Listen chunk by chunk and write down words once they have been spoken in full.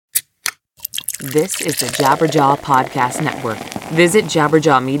This is the Jabberjaw Podcast Network. Visit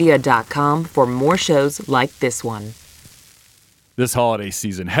jabberjawmedia.com for more shows like this one. This holiday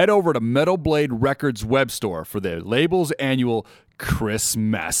season, head over to Metal Blade Records web store for their label's annual Chris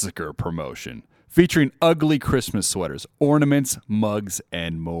Massacre promotion, featuring ugly Christmas sweaters, ornaments, mugs,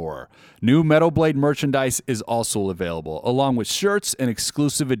 and more. New Metal Blade merchandise is also available, along with shirts and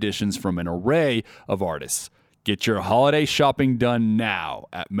exclusive editions from an array of artists. Get your holiday shopping done now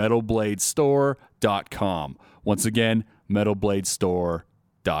at metalbladestore.com. Once again,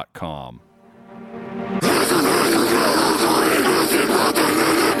 metalbladestore.com.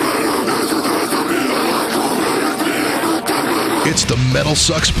 It's the Metal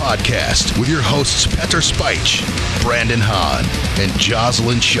Sucks Podcast with your hosts Petter Speich, Brandon Hahn, and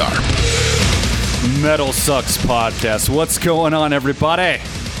Jocelyn Sharp. Metal Sucks Podcast. What's going on, everybody?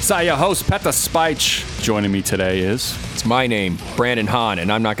 It's your host, Petter Speich. Joining me today is... It's my name, Brandon Hahn,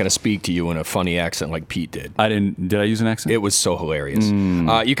 and I'm not going to speak to you in a funny accent like Pete did. Did I use an accent? It was so hilarious.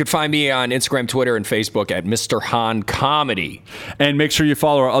 You could find me on Instagram, Twitter, and Facebook at Mr. Hahn Comedy. And make sure you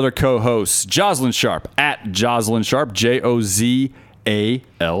follow our other co-hosts, Jocelyn Sharp, at Jocelyn Sharp, Jozalyn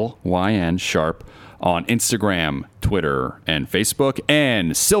Sharp, on Instagram, Twitter, and Facebook,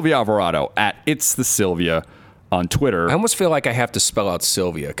 and Sylvia Alvarado at It's the Sylvia on Twitter. I almost feel like I have to spell out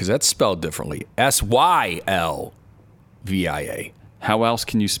Sylvia, because that's spelled differently. Sylvia. How else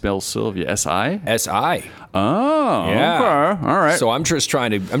can you spell Sylvia? S-I? S-I. Oh, yeah. Okay. All right. So I'm just trying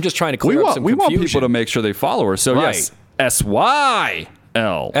to clear up some confusion. We want people to make sure they follow her. So right. Yes,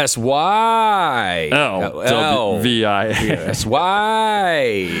 S-Y-L. S-Y-L-V-I.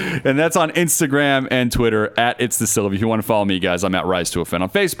 S-Y. And that's on Instagram and Twitter at It's the Sylvia. If you want to follow me, guys, I'm at Rise to Offend on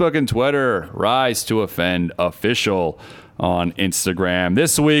Facebook and Twitter. Rise to Offend Official on Instagram.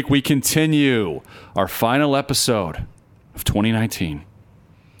 This week, we continue our final episode of 2019.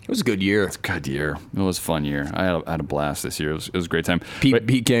 It was a good year. It's a good year. It was a fun year. I had a blast this year. It was a great time. Pete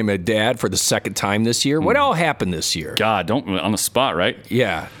became a dad for the second time this year. What all happened this year? God, don't on the spot, right?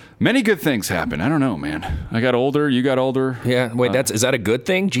 Yeah. Many good things happened. I don't know, man. I got older. You got older. Yeah. Wait, is that a good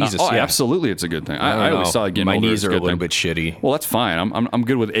thing? Jesus. Yeah. Absolutely. It's a good thing. I always saw it getting My older. knees are a little bit shitty. Well, that's fine. I'm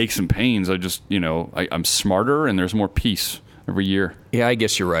good with aches and pains. I just, I'm smarter and there's more peace every year. Yeah, I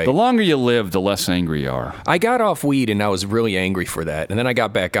guess you're right. The longer you live, the less angry you are. I got off weed and I was really angry for that. And then I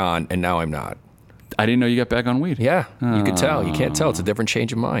got back on and now I'm not. I didn't know you got back on weed. Yeah, you can tell. You can't tell. It's a different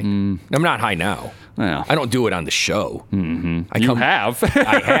change of mind. I'm not high now. Well. I don't do it on the show. Mm-hmm. I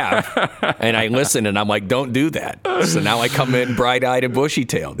have. And I listen and I'm like, don't do that. So now I come in bright-eyed and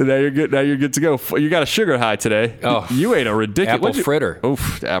bushy-tailed. Now you're good. Now you're good to go. You got a sugar high today. Oh, you ate a ridiculous apple fritter.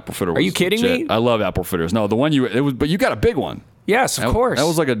 Oof, the apple fritter. Are you kidding me? I love apple fritters. No, the one but you got a big one. Yes, of course. That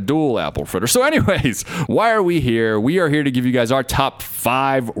was like a dual apple fritter. So anyways, why are we here? We are here to give you guys our top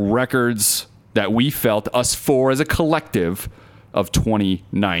 5 records that we felt, us 4 as a collective, of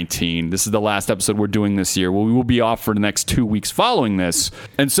 2019. This is the last episode we're doing this year. We will be off for the next 2 weeks following this.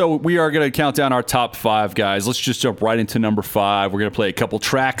 And so we are going to count down our top 5, guys. Let's just jump right into number 5. We're going to play a couple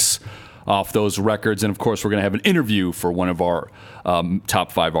tracks off those records. And of course, we're going to have an interview for one of our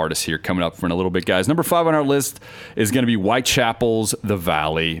top 5 artists here coming up in a little bit, guys. Number 5 on our list is going to be Whitechapel's The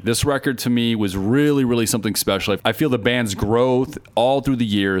Valley. This record to me was really, really something special. I feel the band's growth all through the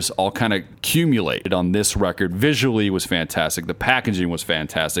years all kind of accumulated on this record. Visually was fantastic. The packaging was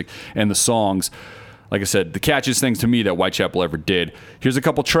fantastic. And the songs, like I said, the catchiest things to me that Whitechapel ever did. Here's a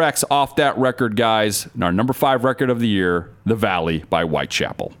couple tracks off that record, guys. And our number 5 record of the year, The Valley by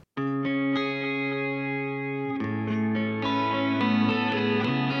Whitechapel.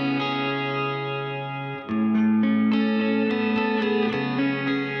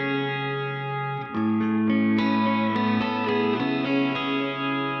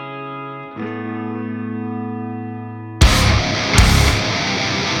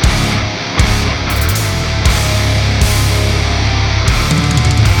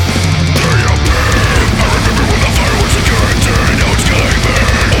 I remember when the fireworks were current, now it's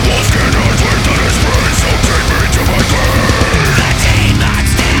killing me.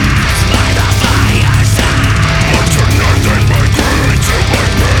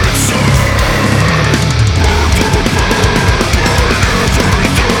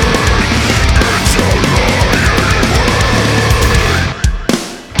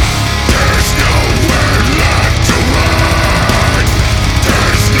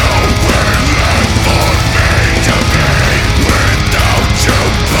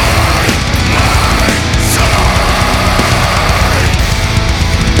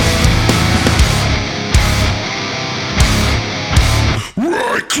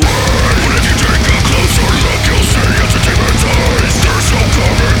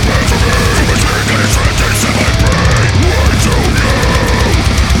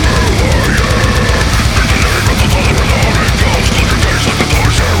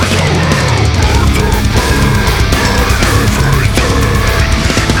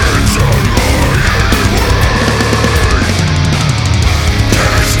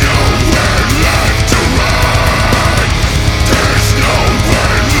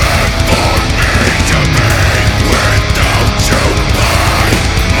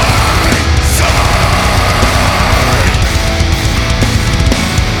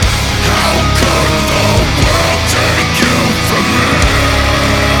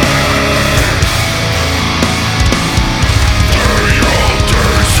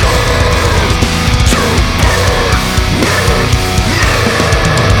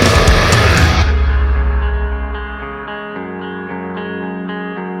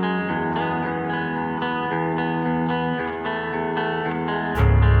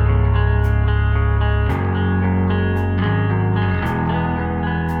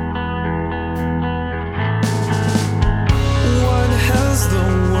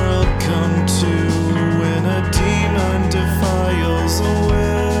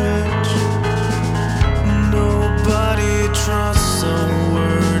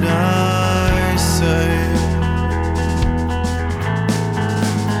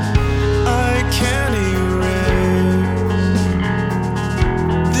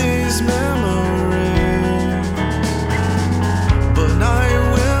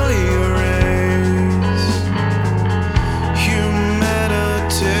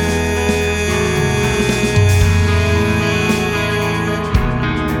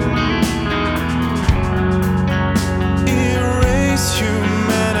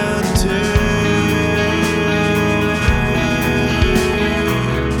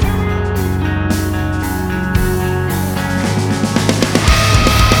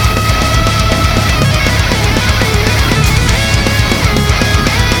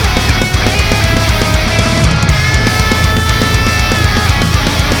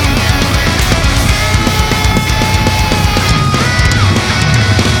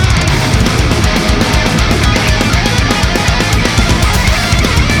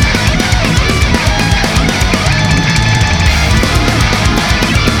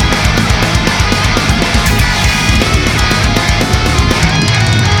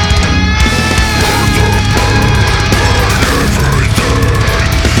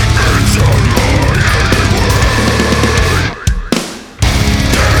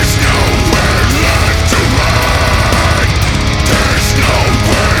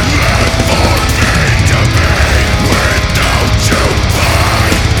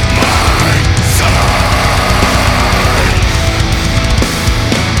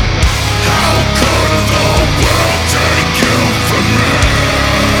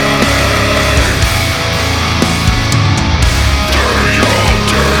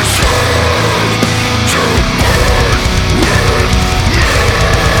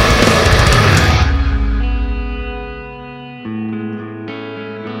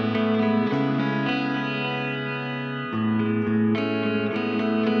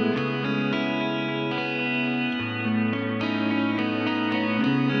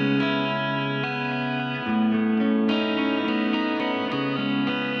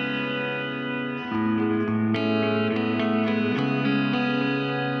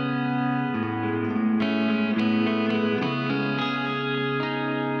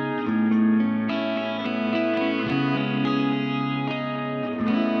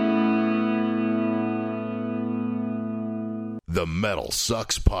 the Metal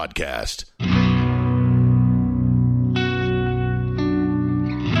Sucks Podcast.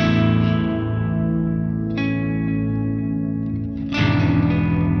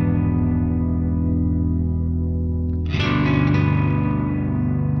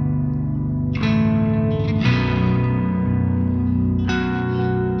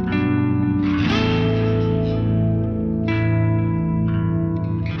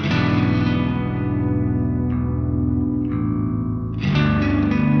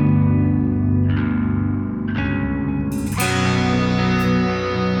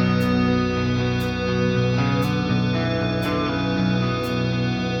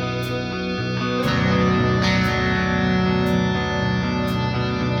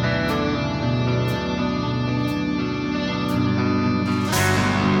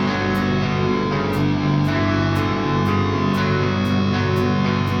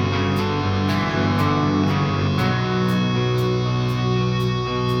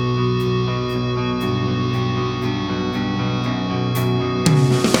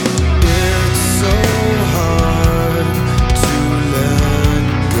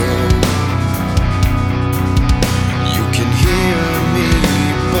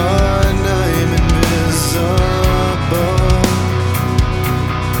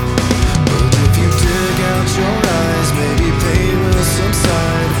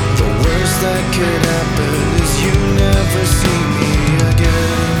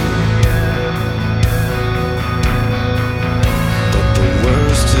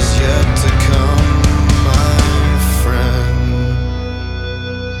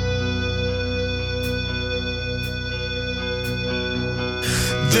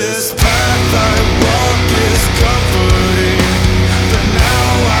 This path I walk is comforting, but now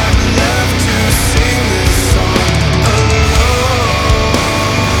I'm left to sing this song alone.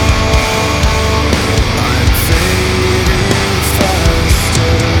 I'm fading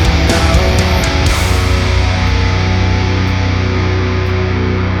faster now.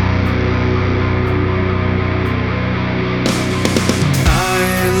 I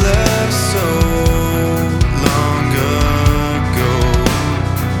left so long ago.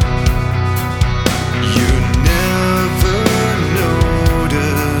 You never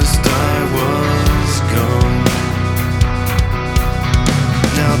noticed I was gone.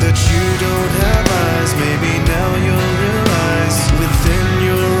 Now that you don't have eyes, maybe now you'll realize within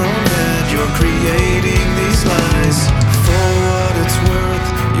your own head you're creating these lies. For what it's worth,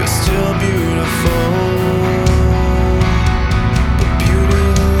 you're still beautiful. But beauty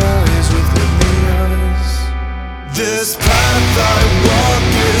lies within the eyes. This path I walk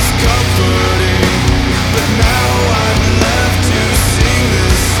is comforting, but now I'm left to sing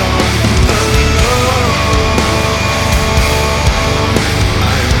this song alone.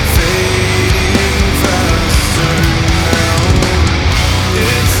 I'm fading faster now.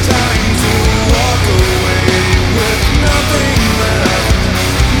 It's time to walk away with nothing left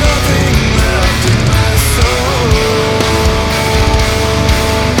in my soul.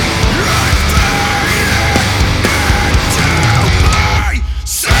 I'm fading into myself.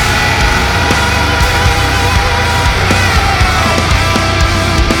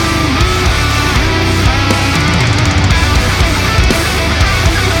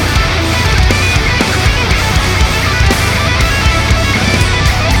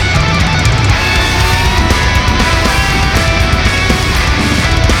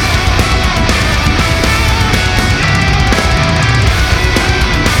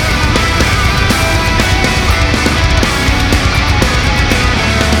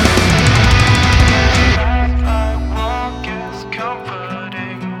 I walk is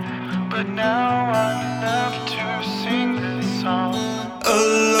comforting, but now I'm left to sing this song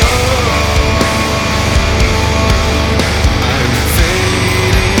alone. I'm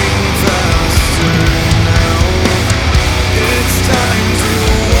fading faster now. It's time to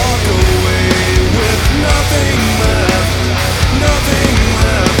walk away with nothing left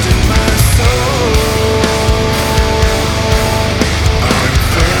in my soul. I'm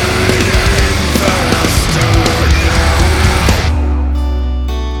fading faster now.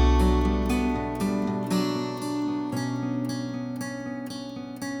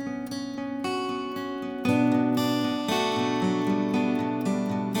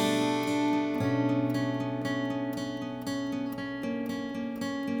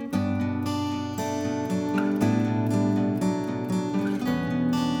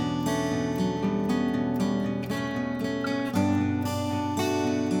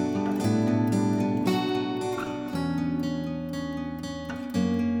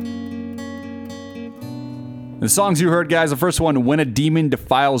 The songs you heard, guys, the first one, When a Demon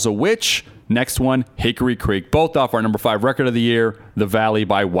Defiles a Witch. Next one, Hickory Creek, both off our number 5 record of the year, The Valley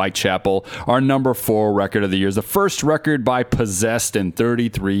by Whitechapel. Our number 4 record of the year is the first record by Possessed in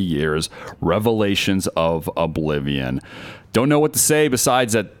 33 years, Revelations of Oblivion. Don't know what to say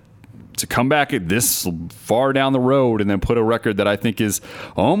besides that to come back at this far down the road and then put a record that I think is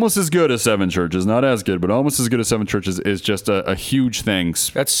almost as good as Seven Churches, not as good, but almost as good as Seven Churches is just a huge thing.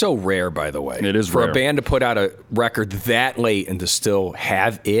 That's so rare, by the way. It is for rare. a band to put out a record that late and to still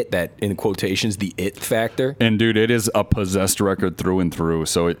have it, that in quotations, the it factor. And dude, it is a Possessed record through and through,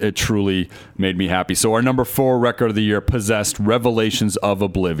 so it truly made me happy. So our number 4 record of the year, Possessed, Revelations of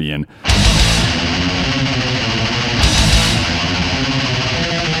Oblivion.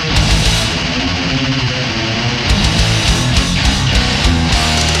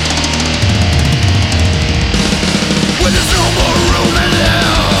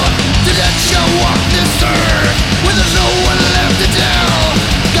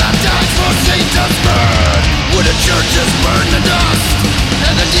 Churches burn to dust,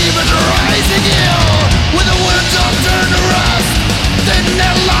 and the demons rising ill. When the words all turn to rust, then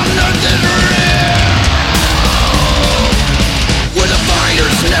hell on earth is real. When the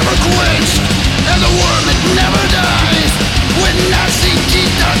fire's never quenched, and the worm it never dies. When gnashing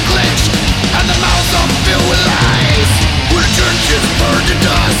teeth are clenched, and the mouths are filled with lies. When the churches burn to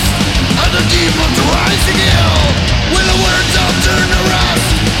dust, and the demons rising ill. When the words all turn to rust,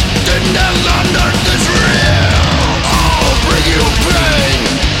 then hell on earth is real. Bring you pain,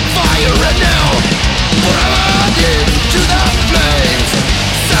 fire and hell, forever into the flames,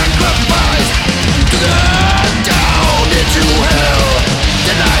 sacrifice to the down into hell.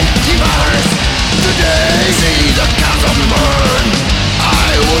 The night devours, the day see the chasm burn.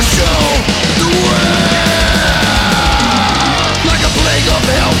 I will show the way, like a plague of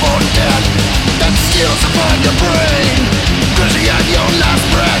hellborn death that steals upon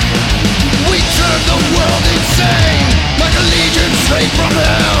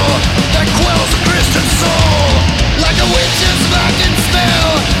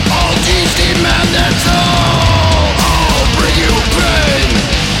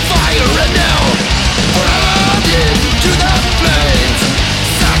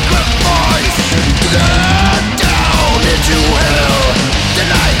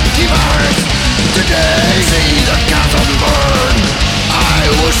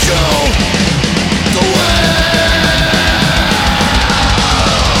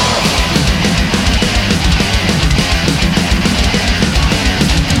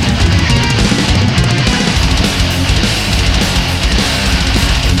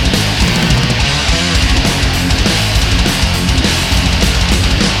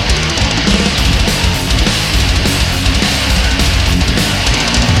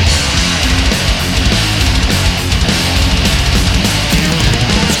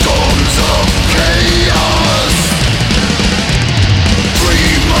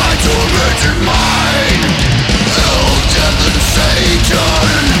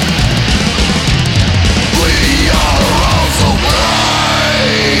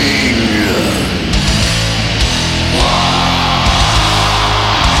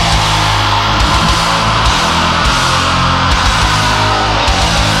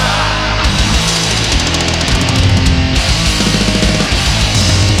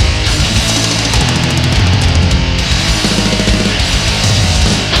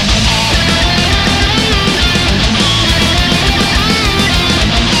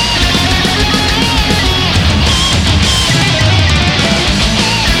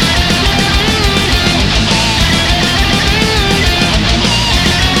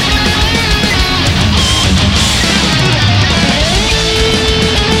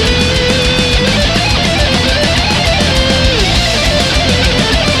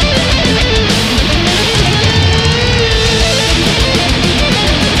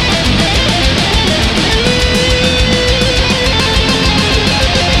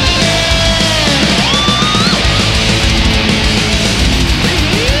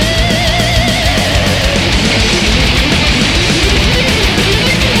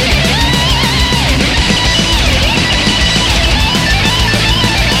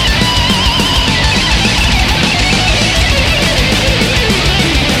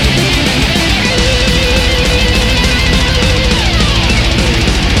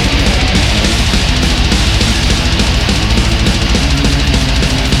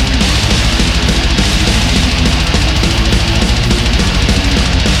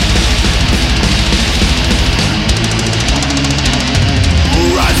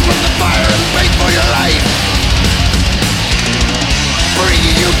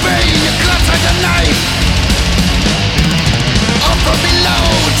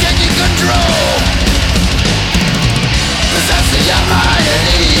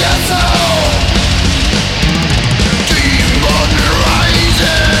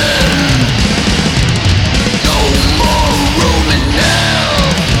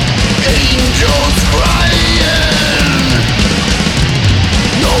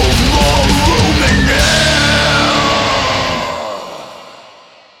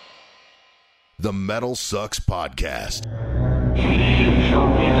Metal Sucks Podcast. Shall we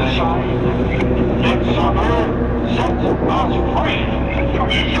decide? Midsummer sets us free.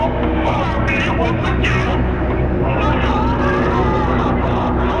 You shall fire me once again.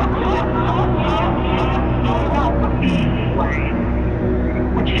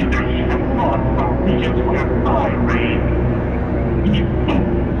 Which you can not from regions where I reign. You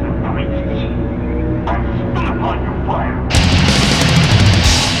fools and priests, I spit upon your fire.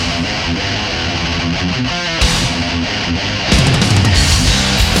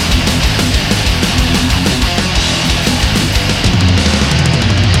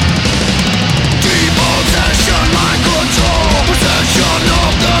 Possession, my control, possession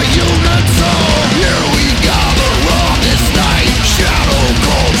of the human soul. Here we gather on this night, shadow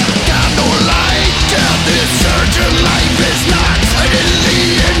cold, candlelight. Death is certain, life is not.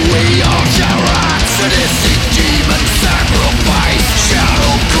 Identity and we all shall rise. Sadistic demon sacrifice,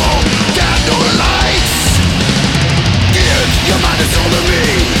 shadow cold, candlelight. Give your mind and soul to me.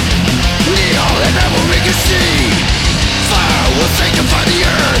 Kneel and I will make you see. Fire will sanctify the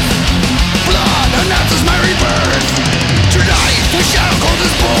earth. Blood announces my rebirth. Tonight the shadow cold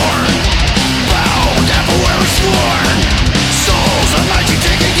is born. Bound and forever sworn. Souls of light you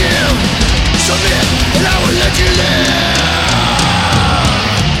take and give. Submit and I will let you live.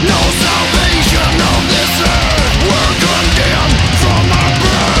 No salvation on this earth. We're condemned from our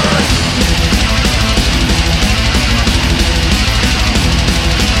birth.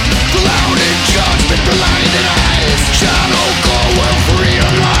 Clouded judgment, blinded eyes. Shadow cold will free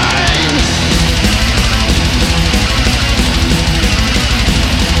your mind.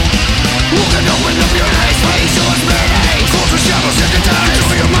 Look and open up your eyes, face your spirit. Close the shadows, hypnotize.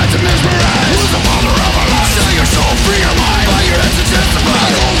 Control your minds and mesmerize. Lose the power of our lives. Sell your soul, free your mind. By your heads and testify.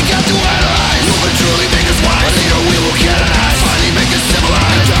 The goal we got to analyze. You will truly make us wise. A leader we will canonize. Finally make us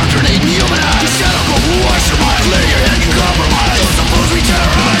civilized. Indoctrinate and humanize. The shadow go will wash your mind. Clear your head, you compromise. Those suppose we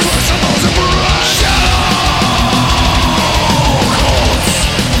terrorize. Crush on those that barrage. Shadow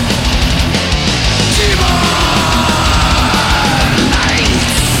cults. Demon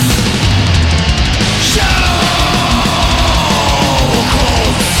knights. Shadow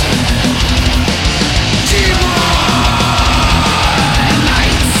cults. Demon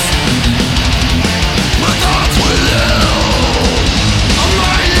knights. My thoughts will ill. My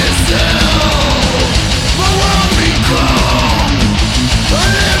mind is ill. My world become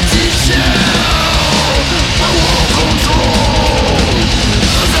an empty shell. My world controlled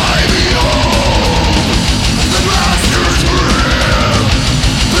as I behold the master's grip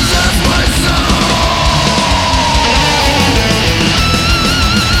possess my soul.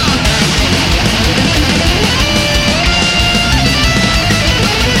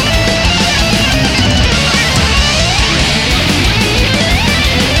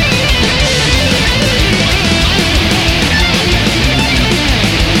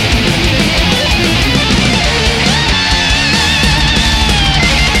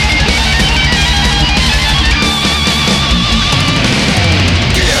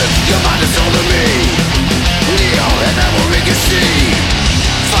 Give your mind and soul to me. Kneel and I will make you see.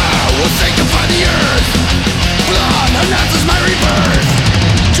 Fire will sanctify the earth. Blood announces my rebirth.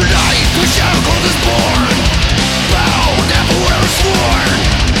 Tonight the shadow cold is born. Bound and forever sworn.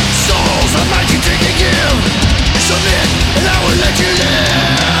 Souls of might you take and give. Submit and I will let you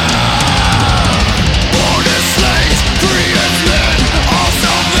live. Born as slaves, free as men. All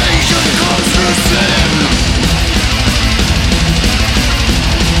salvation comes through sin.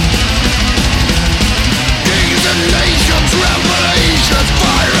 Kings and nations, revelations,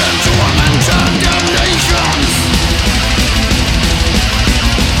 fire and torment and damnations.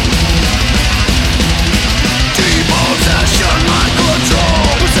 Depossession, my control,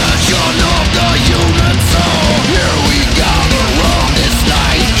 possession of the human soul. Here we gather on this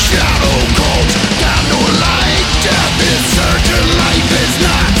night, shadow cold, candlelight. Death is certain, life is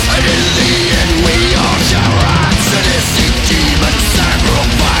not. And in the end we all shall rise. Sadistic demon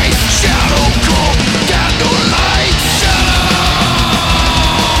sacrifice, shadow cold, candlelight. Shadow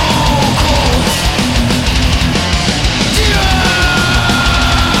cold, demon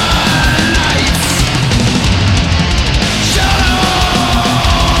nights. Shadow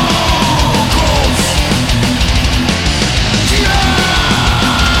cold, demon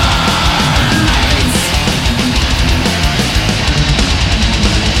nights.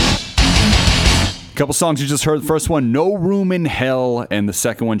 Couple songs you just heard. The first one, No Room in Hell, and the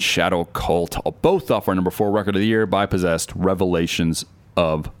second one, Shadow Cult. Both off our number 4 record of the year by Possessed, Revelations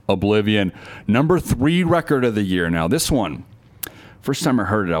of Oblivion. Number 3 record of the year. Now, this one, first time I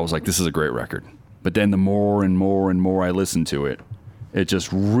heard it, I was like, this is a great record. But then the more and more and more I listened to it, It just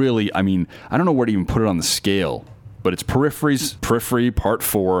really, I mean, I don't know where to even put it on the scale, but it's Periphery Part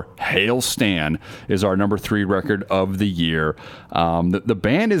 4, Hail Stan is our number 3 record of the year. The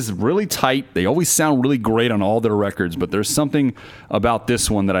band is really tight. They always sound really great on all their records, but there's something about this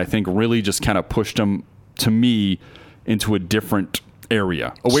one that I think really just kind of pushed them, to me, into a different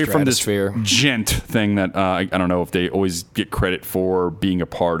area, away from this gent thing that I don't know if they always get credit for being a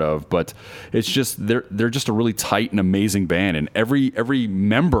part of, but it's just they're just a really tight and amazing band, and every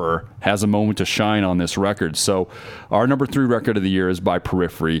member has a moment to shine on this record. So our number 3 record of the year is by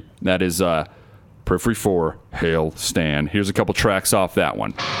Periphery. That is Periphery 4, Hail Stan. Here's a couple tracks off that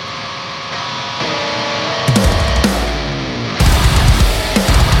one.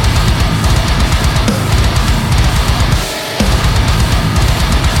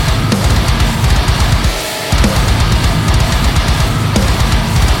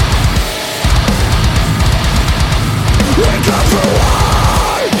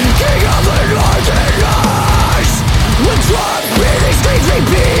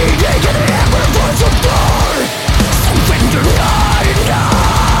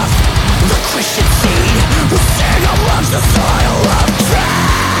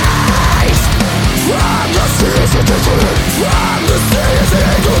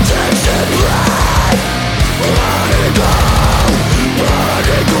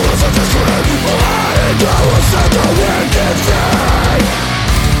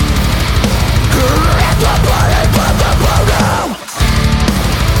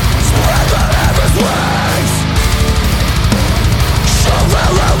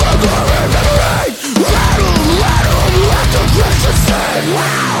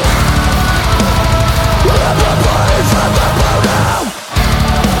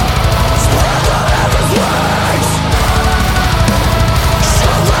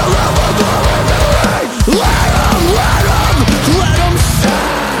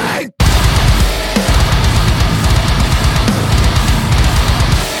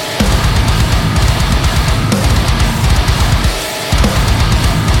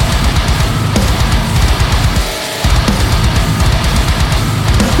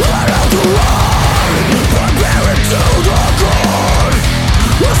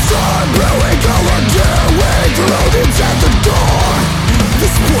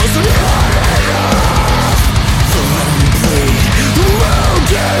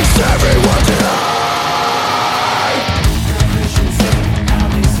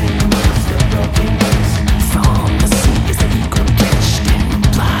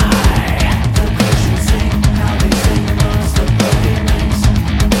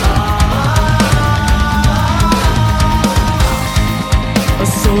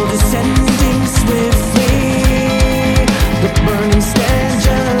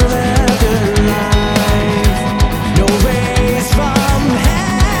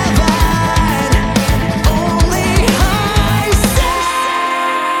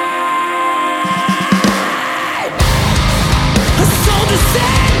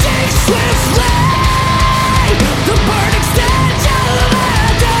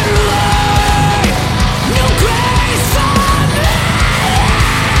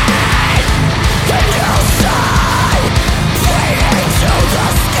 Yeah.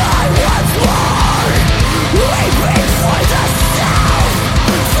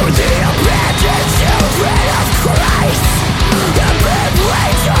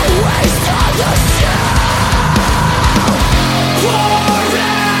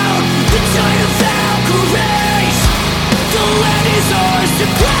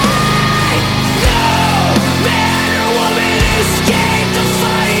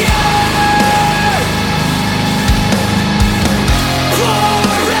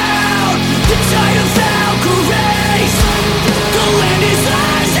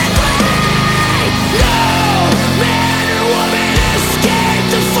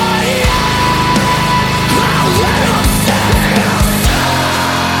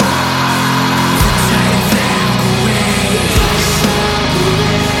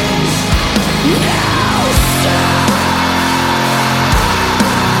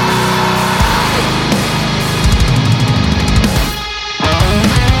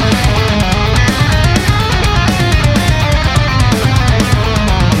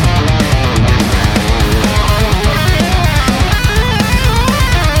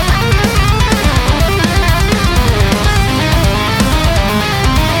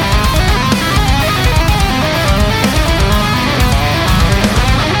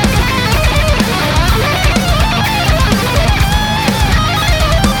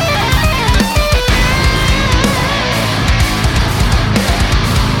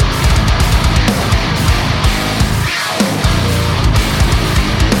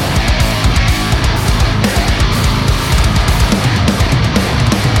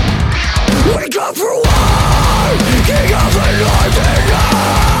 come for war, king of the northern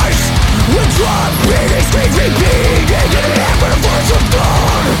ice. With drum beating, screams repeating in the air with a voice of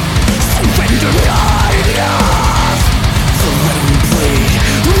dawn. Surrender not enough, so let him bleed.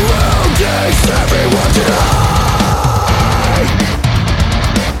 The world takes everyone tonight.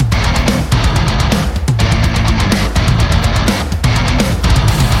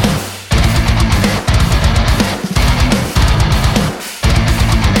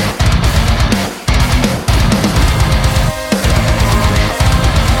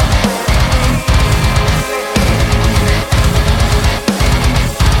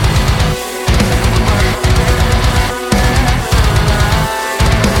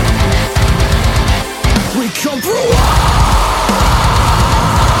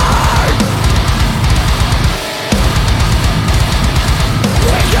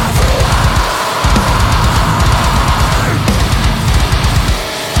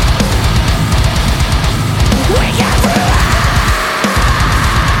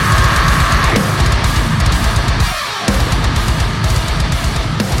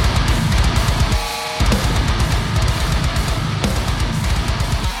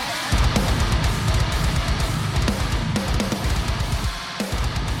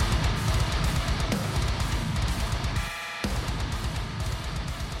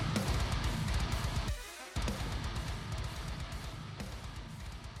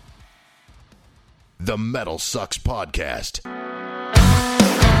 The Metal Sucks Podcast.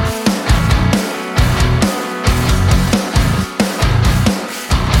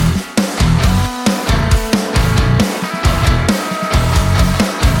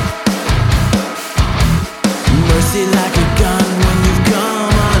 Mercy like a gun when you've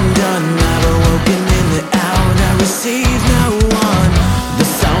come undone. I've awoken in the hour and I receive no one. The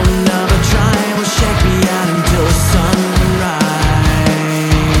sound of a triumph will shake me out until sunrise.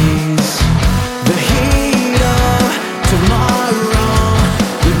 The heat of tomorrow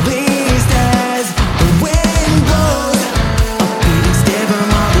released as the wind blows. A beating stare from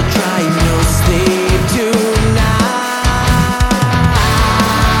all the trying, no sleep tonight.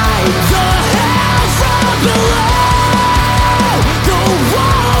 The hell from below.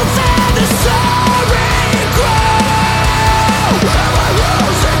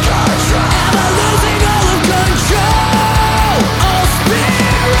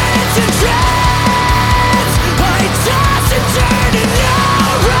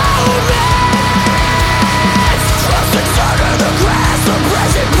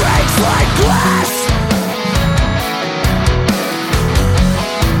 Like glass.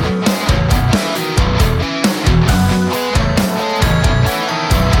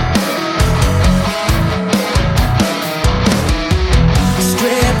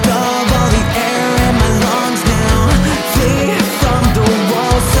 Stripped of all the air in my lungs now, flee from the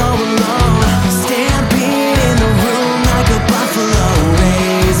wall so alone. Stampede in the room like a buffalo,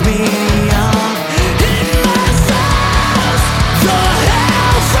 raise me up in my cells. The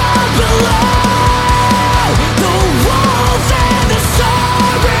hell from below, the wolf and the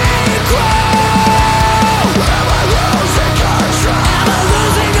soaring crow. Am I losing control? Am I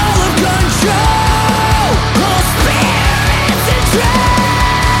losing all of control? All spirits in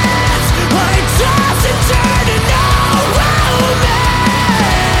trance, I toss and turn to no romance.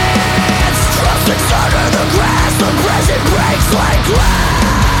 Trusting under the grass, the present breaks like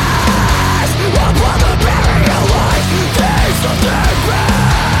glass. Upon the burial life, there's something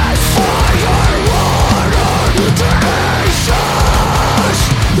best. Fire, water, nations.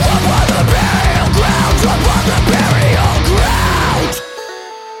 Upon the burial ground, upon the burial ground.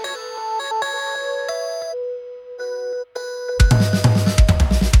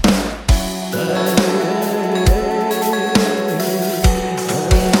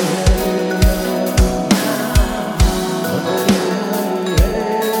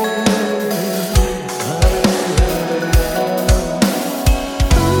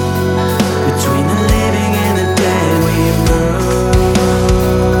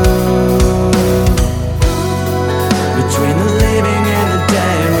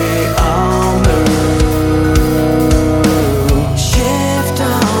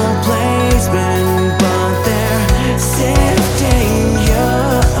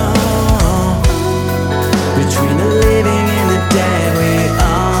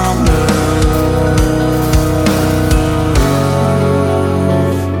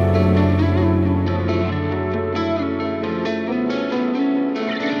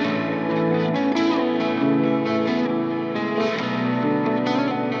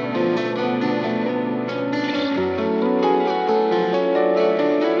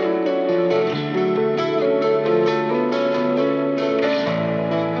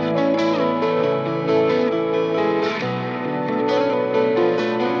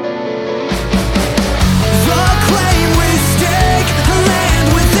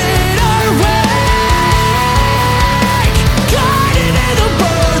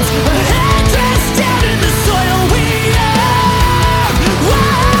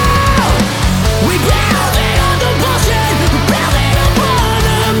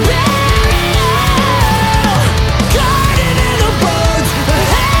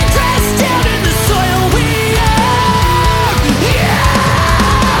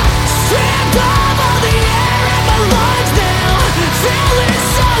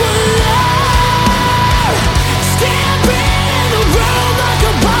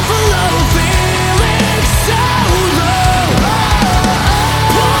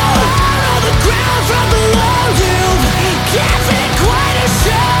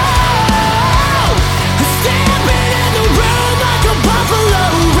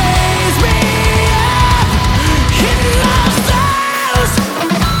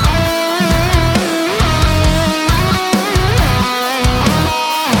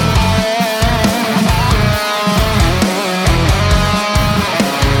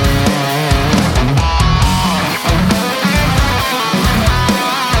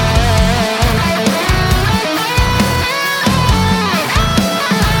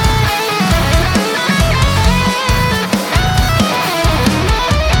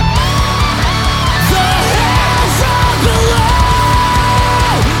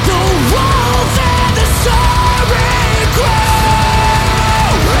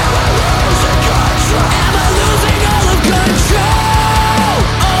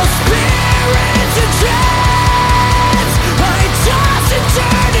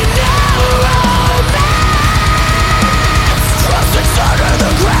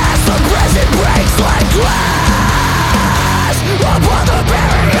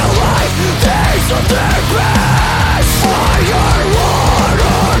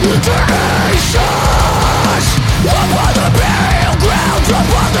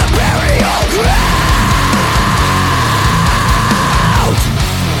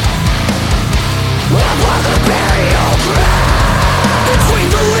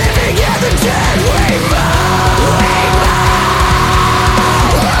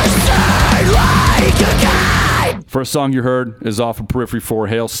 First song you heard is off of Periphery 4,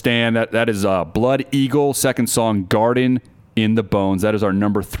 Hail Stand. That is Blood Eagle. Second song, Garden in the Bones. That is our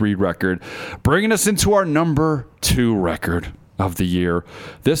number 3 record. Bringing us into our number 2 record of the year.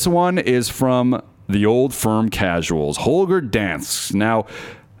 This one is from the Old Firm Casuals, Holger Dansk. Now,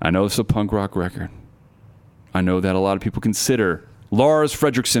 I know it's a punk rock record. I know that a lot of people consider Lars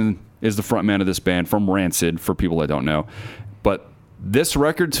Frederiksen is the front man of this band from Rancid, for people that don't know. But this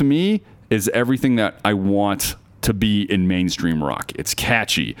record, to me, is everything that I want to be in mainstream rock. It's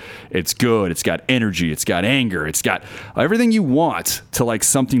catchy. It's good. It's got energy. It's got anger. It's got everything you want to like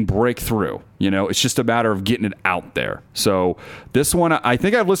something break through. You know, it's just a matter of getting it out there. So this one, I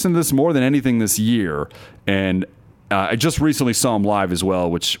think I've listened to this more than anything this year. And I just recently saw him live as well,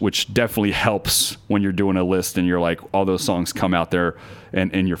 which definitely helps when you're doing a list and you're like, all those songs come out there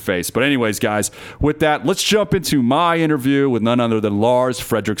and in your face. But anyways, guys, with that, let's jump into my interview with none other than Lars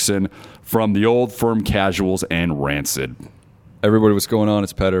Frederiksen from the Old Firm Casuals and Rancid. Everybody, what's going on?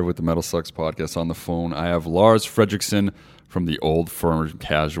 It's Petter with the Metal Sucks podcast. On the phone, I have Lars Frederiksen from the Old Firm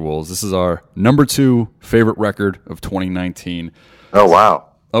Casuals. This is our number 2 favorite record of 2019. Oh, wow.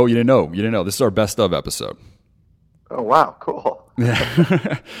 Oh, you didn't know. This is our best of episode. Oh, wow. Cool.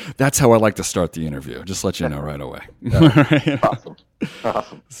 Yeah. That's how I like to start the interview. Just let you know right away. Awesome.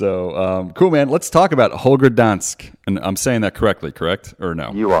 So, cool, man. Let's talk about Holger Dansk. And I'm saying that correctly, correct? Or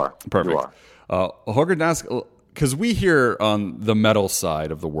no? You are. Perfect. You are. Holger Dansk, because we here on the metal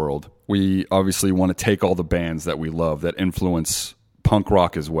side of the world, we obviously want to take all the bands that we love that influence punk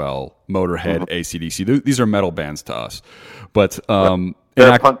rock as well, Motorhead, AC/DC. These are metal bands to us. But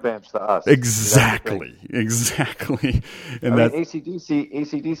they're punk bands to us. Exactly. And I mean,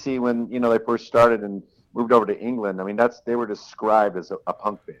 AC/DC, when they first started and moved over to England, I mean, they were described as a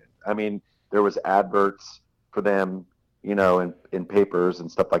punk band. I mean, there was adverts for them, in papers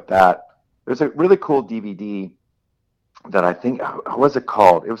and stuff like that. There's a really cool DVD that I think, what was it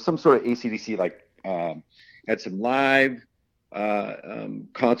called? It was some sort of AC/DC, had some live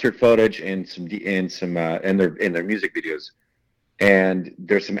concert footage and their music videos. And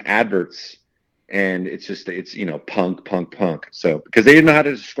there's some adverts, and it's punk. So because they didn't know how to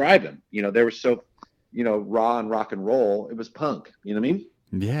describe them, they were so, raw and rock and roll. It was punk. You know what I mean?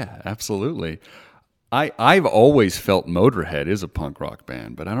 Yeah, absolutely. I've always felt Motorhead is a punk rock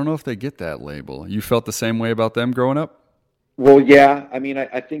band, but I don't know if they get that label. You felt the same way about them growing up? Well, yeah. I mean,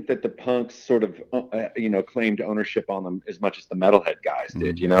 I think that the punks sort of, claimed ownership on them as much as the metalhead guys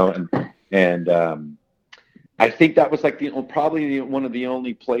did, and I think that was probably one of the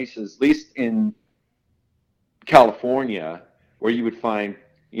only places, at least in California, where you would find,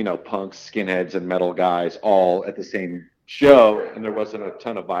 punks, skinheads, and metal guys all at the same show, and there wasn't a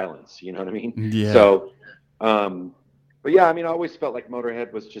ton of violence. You know what I mean? Yeah. So, but yeah, I mean, I always felt like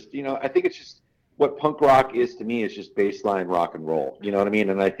Motorhead was just, I think it's just what punk rock is to me is just baseline rock and roll. You know what I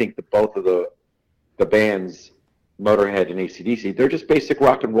mean? And I think that both of the bands, Motorhead and AC/DC, they're just basic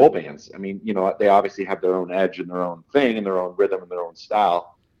rock and roll bands. I mean, they obviously have their own edge and their own thing and their own rhythm and their own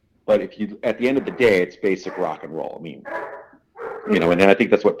style. But at the end of the day, it's basic rock and roll. I mean, and I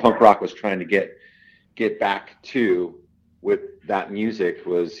think that's what punk rock was trying to get back to with that music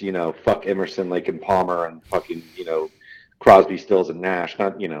was, fuck Emerson, Lake and Palmer and fucking, Crosby, Stills and Nash,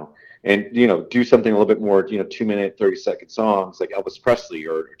 not, and, do something a little bit more, 2-minute, 30-second songs like Elvis Presley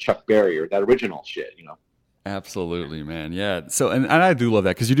or Chuck Berry or that original shit, Absolutely, man. Yeah. So, and I do love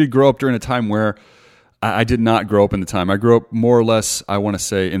that because you did grow up during a time where I did not grow up in the time. I grew up more or less, I want to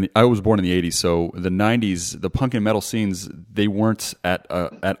say, I was born in the 80s. So the 90s, the punk and metal scenes, they weren't at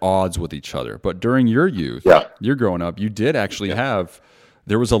odds with each other. But during your youth, you're growing up, you did actually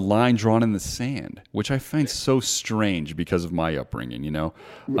there was a line drawn in the sand, which I find so strange because of my upbringing,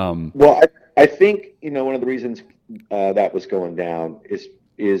 Well, I think, one of the reasons that was going down is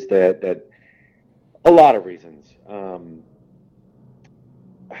that a lot of reasons.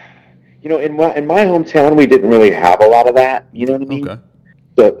 In my hometown, we didn't really have a lot of that. You know what I mean?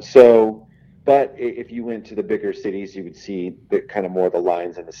 Okay. So, but if you went to the bigger cities, you would see the kind of more of the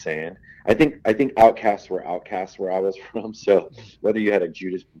lines in the sand. I think outcasts were outcasts where I was from. So whether you had a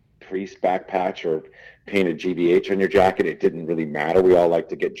Judas Priest back patch or painted GBH on your jacket, it didn't really matter. We all liked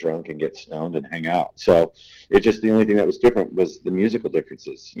to get drunk and get stoned and hang out. So it just, the only thing that was different was the musical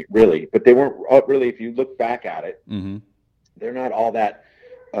differences, really. But they weren't really, if you look back at it, they're not all that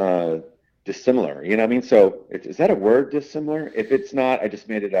dissimilar. You know what I mean? So is that a word, dissimilar? If it's not, I just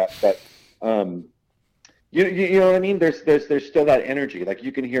made it up. But you know what I mean? There's still that energy. Like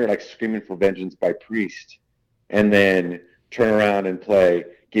you can hear like Screaming for Vengeance by Priest, and then turn around and play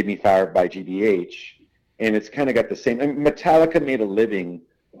Give Me Fire by GBH, and it's kind of got the same. I mean, Metallica made a living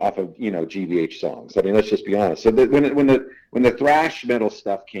GBH songs. I mean, let's just be honest. So when the thrash metal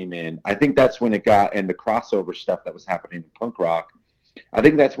stuff came in, I think that's when it got, and the crossover stuff that was happening in punk rock, I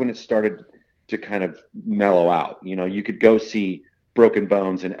think that's when it started to kind of mellow out. You could go see Broken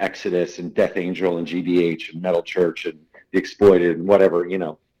Bones and Exodus and Death Angel and GBH and Metal Church and The Exploited and whatever,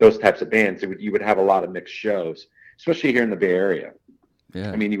 those types of bands. You would have a lot of mixed shows, especially here in the Bay Area.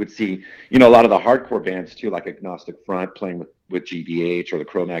 Yeah. I mean, you would see, a lot of the hardcore bands too, like Agnostic Front playing with GBH, or the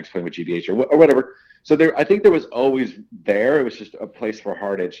Cro-Mags playing with GBH, or whatever. So I think there was always there. It was just a place for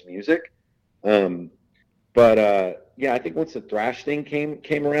hard edge music. I think once the thrash thing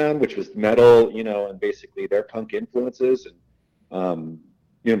came around, which was metal, and basically their punk influences, and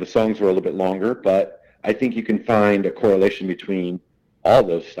the songs were a little bit longer, but I think you can find a correlation between all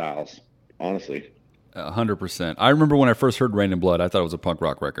those styles, honestly. 100%. I remember when I first heard Rain and Blood, I thought it was a punk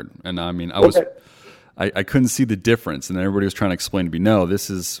rock record. And I mean, I couldn't see the difference. And then everybody was trying to explain to me, no, this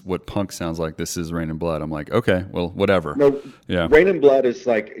is what punk sounds like. This is Rain and Blood. I'm like, okay, well, whatever. No, yeah. Rain and Blood is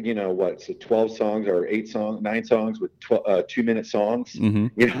like, 12 songs or 9 songs with 2-minute songs. Mm-hmm.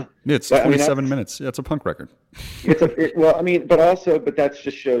 Yeah, it's 27 minutes. Yeah, it's a punk record. But that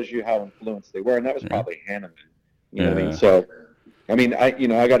just shows you how influenced they were. And that was probably Hanneman. You know what I mean? So, I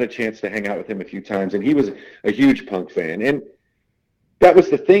got a chance to hang out with him a few times, and he was a huge punk fan. And that was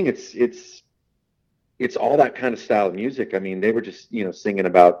the thing. It's all that kind of style of music. I mean, they were just, singing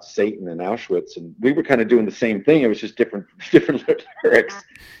about Satan and Auschwitz, and we were kind of doing the same thing. It was just different lyrics.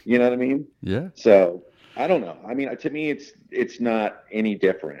 You know what I mean? Yeah. So I don't know. I mean, to me, it's not any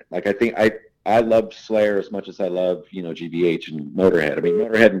different. Like, I think I love Slayer as much as I love, GBH and Motorhead. I mean,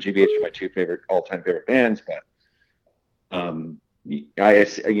 Motorhead and GBH are my 2 all-time favorite bands, but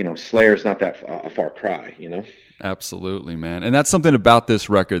Slayer's not that a far cry, Absolutely, man. And that's something about this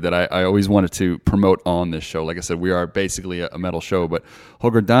record that I always wanted to promote on this show. Like I said, we are basically a metal show, but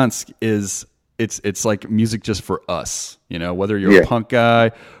Holger Dansk it's like music just for us, whether you're a punk guy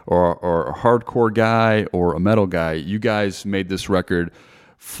or a hardcore guy or a metal guy. You guys made this record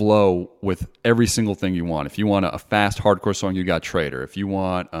flow with every single thing you want. If you want a fast hardcore song, you got Traitor. If you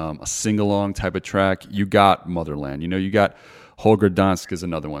want a sing-along type of track, you got Motherland. You got Holger Dansk is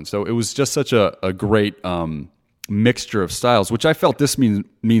another one. So it was just such a great mixture of styles, which I felt This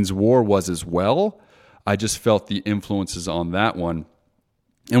Means War was as well. I just felt the influences on that one.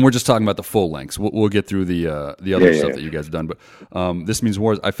 And we're just talking about the full lengths. We'll get through the other stuff that you guys have done. But This Means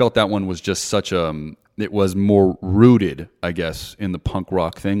War, I felt that one was just such it was more rooted, I guess, in the punk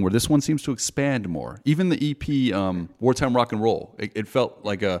rock thing, where this one seems to expand more. Even the EP, Wartime Rock and Roll, it felt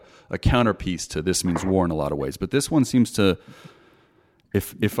like a counterpiece to This Means War in a lot of ways. But this one seems to,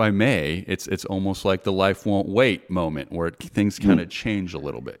 if I may, it's almost like the Life Won't Wait moment, where things kind of change a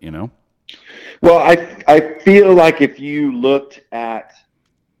little bit, Well, I feel like if you looked at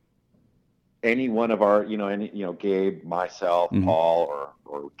any one of our, Gabe, myself, Paul,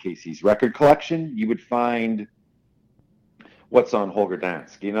 or Casey's record collection, you would find what's on Holger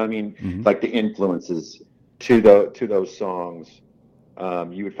Dansk. You know what I mean? Like the influences to those songs.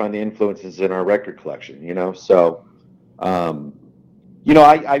 You would find the influences in our record collection. So, I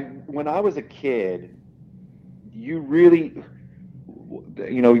when I was a kid, you really,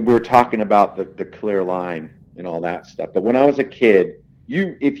 we were talking about the clear line and all that stuff. But when I was a kid,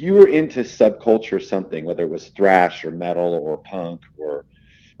 if you were into subculture something, whether it was thrash or metal or punk or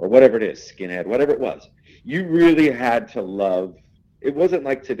whatever it is, skinhead, whatever it was, you really had to love. It wasn't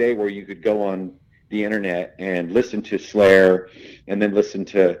like today where you could go on the internet and listen to Slayer and then listen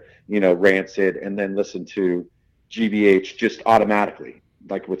to, Rancid and then listen to GBH just automatically,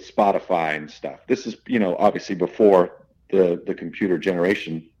 like with Spotify and stuff. This is, obviously before the computer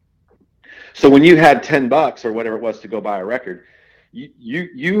generation. So when you had $10 or whatever it was to go buy a record,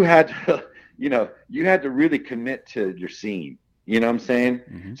 you had to, you had to really commit to your scene. You know what I'm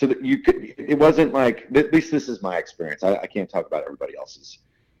saying? So that it wasn't like, at least this is my experience. I can't talk about everybody else's.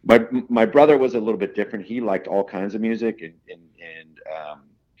 My brother was a little bit different. He liked all kinds of music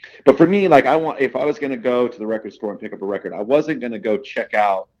but for me, like if I was going to go to the record store and pick up a record, I wasn't going to go check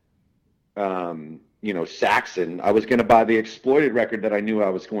out, Saxon. I was going to buy the Exploited record that I knew I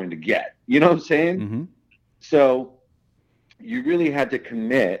was going to get. You know what I'm saying? So you really had to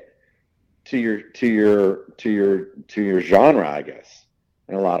commit to your genre, I guess,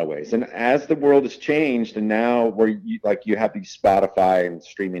 in a lot of ways. And as the world has changed, and now where you have these Spotify and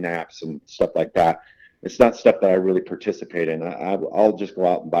streaming apps and stuff like that, it's not stuff that I really participate in. I'll just go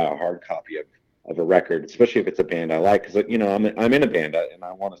out and buy a hard copy of a record, especially if it's a band I like, because I'm in a band and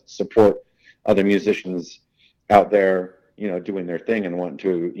I want to support other musicians out there doing their thing and wanting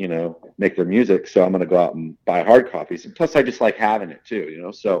to, make their music. So I'm going to go out and buy hard copies. And plus I just like having it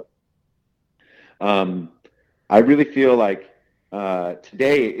too, so, I really feel like,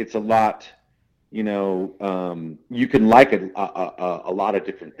 today it's a lot, you can like a lot of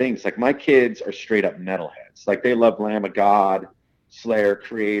different things. Like my kids are straight up metalheads. Like they love Lamb of God, Slayer,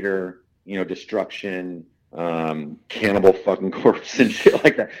 Creator, Destruction, Cannibal fucking Corpse and shit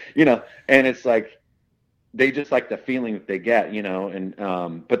like that, and it's like, they just like the feeling that they get, and,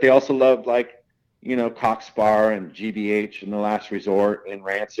 but they also love like, Cockspar and GBH and The Last Resort and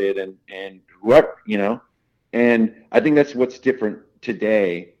Rancid and whoever, and I think that's what's different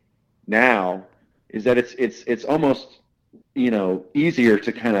today now is that it's almost, easier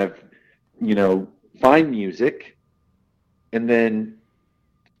to kind of, find music and then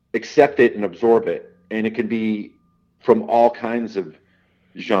accept it and absorb it. And it can be from all kinds of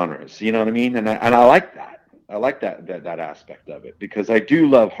genres, you know what I mean? And I like that. I like that aspect of it because I do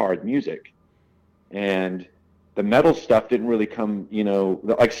love hard music, and the metal stuff didn't really come,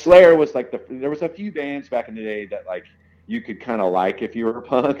 like Slayer was like there was a few bands back in the day that like you could kind of like if you were a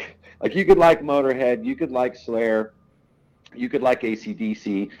punk, like you could like Motorhead, you could like Slayer, you could like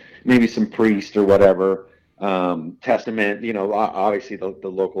AC/DC, maybe some Priest or whatever, Testament, obviously the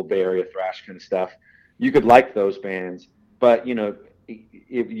local Bay Area thrash kind of stuff. You could like those bands, but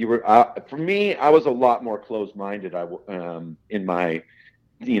if you were, for me, I was a lot more closed-minded. In my,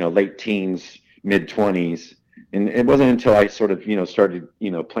 late teens, mid 20s, and it wasn't until I sort of, started,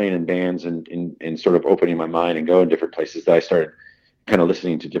 playing in bands and sort of opening my mind and going different places that I started kind of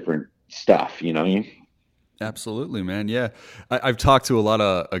listening to different stuff. You know what I mean? Absolutely, man. Yeah. I've talked to a lot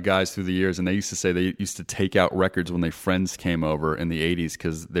of guys through the years, and they used to say they used to take out records when their friends came over in the 80s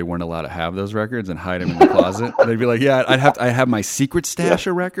because they weren't allowed to have those records and hide them in the closet. They'd be like, yeah, I have my secret stash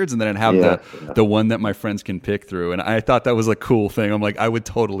of records, and then I'd have the one that my friends can pick through. And I thought that was a cool thing. I'm like, I would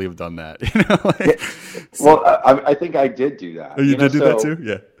totally have done that. Well, I think I did do that. Oh, you did do that too?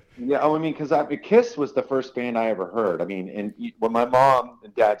 Yeah. Yeah, I mean, because Kiss was the first band I ever heard. I mean, and when my mom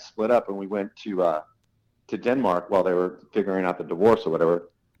and dad split up and we went to Denmark while they were figuring out the divorce or whatever,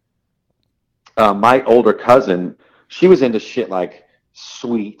 my older cousin, she was into shit like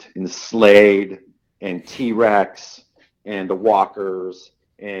Sweet and Slade and T-Rex and the Walkers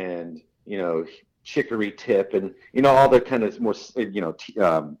and, Chicory Tip and, all the kind of more,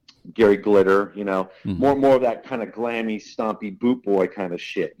 Gary Glitter, more of that kind of glammy, stompy boot boy kind of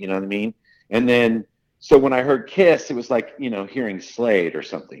shit, you know what I mean? And then, so when I heard Kiss, it was like, hearing Slade or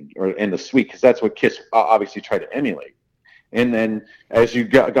something, and the Sweet, because that's what Kiss obviously tried to emulate. And then as you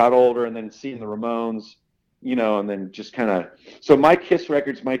got older and then seeing the Ramones, and then just kind of, so my Kiss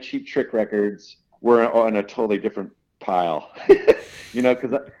records, my Cheap Trick records were on a totally different pile,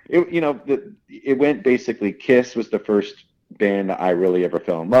 because it went basically, Kiss was the first band that I really ever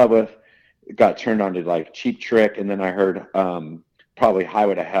fell in love with. It got turned on to like Cheap Trick, and then I heard probably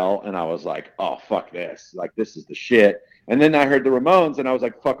Highway to Hell, and I was like, oh, fuck this. Like, this is the shit. And then I heard the Ramones, and I was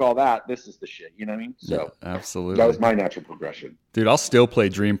like, fuck all that. This is the shit. You know what I mean? So yeah, absolutely. That was my natural progression. Dude, I'll still play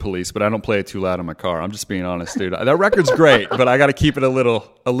Dream Police, but I don't play it too loud in my car. I'm just being honest, dude. That record's great, but I got to keep it a little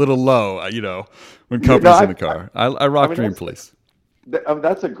low, when company's in the car. I rock Dream Police.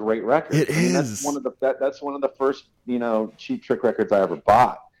 That's a great record. It is. That's one of the first, Cheap Trick records I ever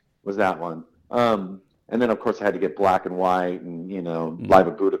bought was that one. And then, of course, I had to get Black and White and, Live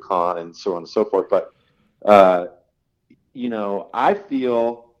at Budokan and so on and so forth. But, I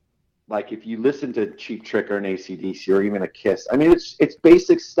feel like if you listen to Cheap Trick or an AC/DC or even a Kiss, I mean, it's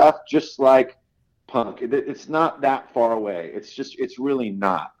basic stuff just like punk. It's not that far away. It's really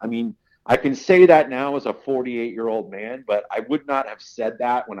not. I mean, I can say that now as a 48-year-old man, but I would not have said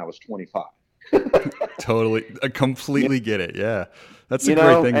that when I was 25. Totally. I completely get it. Yeah. That's the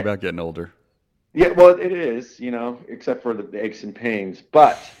great thing about getting older. Yeah, well, it is, except for the aches and pains.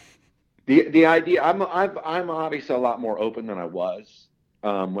 But the idea, I'm obviously a lot more open than I was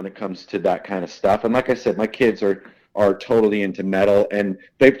when it comes to that kind of stuff. And like I said, my kids are totally into metal, and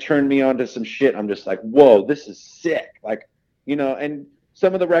they've turned me on to some shit. I'm just like, whoa, this is sick. Like, and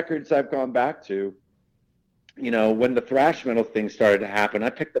some of the records I've gone back to, when the thrash metal thing started to happen, I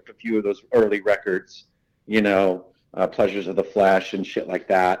picked up a few of those early records, Pleasures of the Flesh and shit like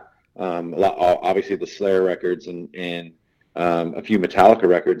that. Obviously the Slayer records and a few Metallica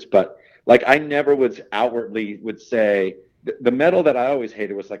records, but like I never outwardly would say the metal that I always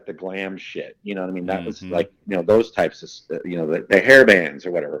hated was like the glam shit. You know what I mean? That was like, those types of, the hair bands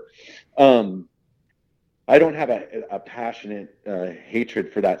or whatever. I don't have a passionate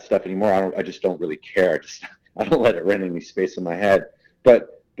hatred for that stuff anymore. I just don't really care. I don't let it rent any space in my head.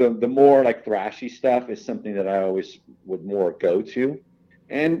 But the more like thrashy stuff is something that I always would more go to,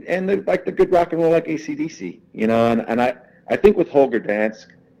 and the good rock and roll like AC/DC, and I think with Holger Dansk,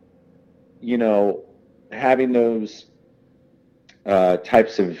 having those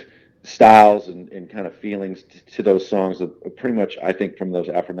types of styles and kind of feelings to those songs, pretty much I think from those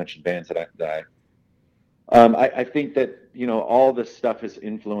aforementioned bands I think that all this stuff has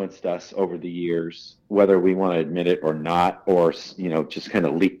influenced us over the years, whether we want to admit it or not, or just kind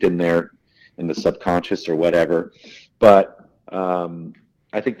of leaked in there in the subconscious or whatever. But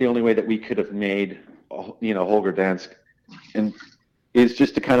I think the only way that we could have made Holger Dansk is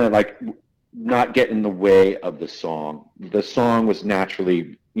just to kind of like not get in the way of the song. The song was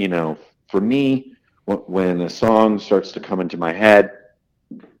naturally, for me, when a song starts to come into my head,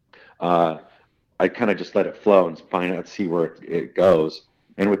 I kind of just let it flow and see where it goes.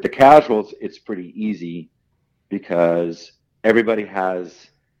 And with the Casuals, it's pretty easy because everybody has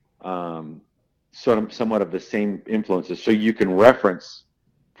somewhat of the same influences. So you can reference,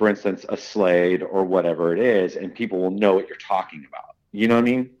 for instance, a Slade or whatever it is, and people will know what you're talking about. You know what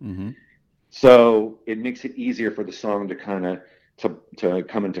I mean? Mm-hmm. So it makes it easier for the song to kind of to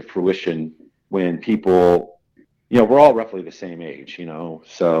come into fruition when people, we're all roughly the same age,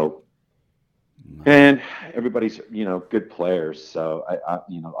 so. And everybody's, good players. So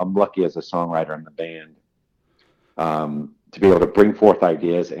I'm lucky as a songwriter in the band to be able to bring forth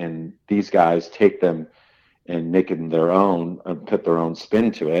ideas, and these guys take them and make them their own and put their own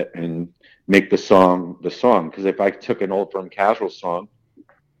spin to it and make the song. Because if I took an old Firm Casual song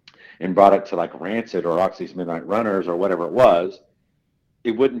and brought it to like Rancid or Oxy's Midnight Runners or whatever it was,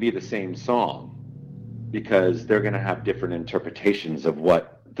 it wouldn't be the same song because they're going to have different interpretations of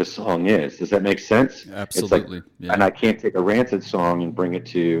what the song is. Does that make sense? Absolutely. Yeah. And I can't take a Rancid song and bring it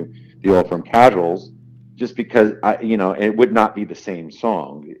to the old From Casuals just because it would not be the same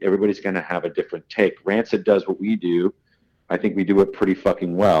song. Everybody's going to have a different take. Rancid does what we do. I think we do it pretty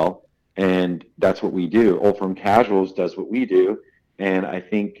fucking well, and that's what we do. Old From Casuals does what we do, and I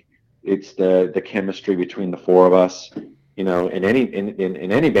think it's the chemistry between the four of us. In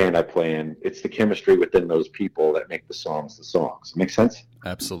any band I play in, it's the chemistry within those people that make the songs the songs. Make sense?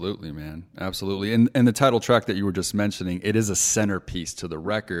 Absolutely, man. Absolutely. And the title track that you were just mentioning, it is a centerpiece to the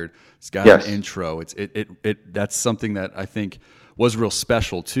record. It's got an intro. That's something that I think was real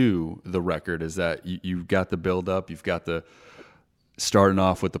special to the record, is that you've got the build up, you've got the starting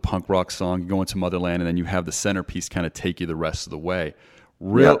off with the punk rock song, going to Motherland, and then you have the centerpiece kind of take you the rest of the way.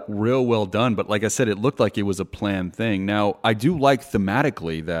 Real well done. But like I said, it looked like it was a planned thing. Now, I do like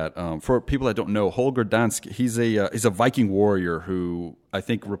thematically that for people that don't know, Holger Dansk, he's a Viking warrior who I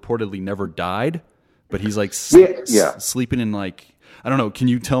think reportedly never died, but he's like sleeping in like, I don't know. Can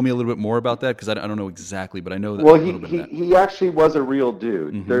you tell me a little bit more about that? Because I don't know exactly, but I know that. Well, he actually was a real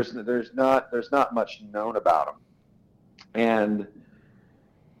dude. Mm-hmm. There's not much known about him, and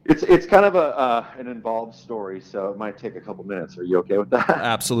it's kind of an involved story, so it might take a couple minutes. Are you okay with that?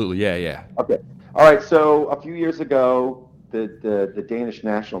 Absolutely, yeah. Okay, all right. So a few years ago, the Danish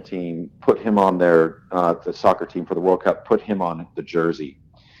national team put him on their the soccer team for the World Cup. Put him on the jersey,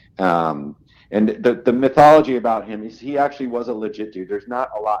 and the mythology about him is he actually was a legit dude. There's not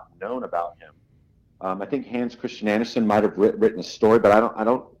a lot known about him. I think Hans Christian Andersen might have written a story, but I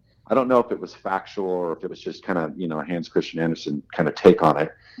don't know if it was factual or if it was just kind of a Hans Christian Andersen kind of take on it.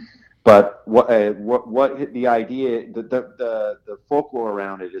 But what the idea, the folklore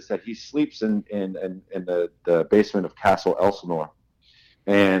around it is that he sleeps in the basement of Castle Elsinore,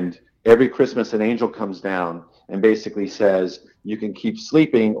 and every Christmas an angel comes down and basically says, you can keep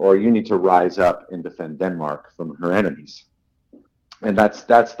sleeping or you need to rise up and defend Denmark from her enemies. And that's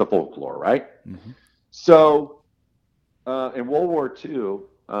the folklore, right? Mm-hmm. So in World War II,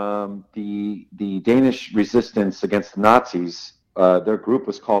 the Danish resistance against the Nazis, their group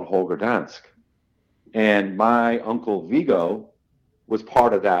was called Holger Dansk, and my uncle Viggo was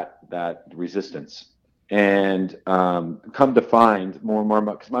part of that resistance. And come to find more and more,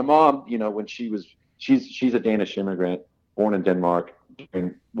 because my mom, when she's a Danish immigrant born in Denmark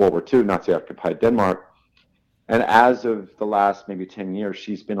during World War II, Nazi-occupied Denmark, and as of the last maybe 10 years,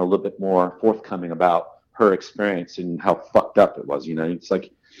 she's been a little bit more forthcoming about her experience and how fucked up it was. It's like,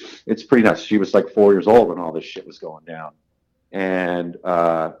 it's pretty nuts. She was like 4 years old when all this shit was going down. And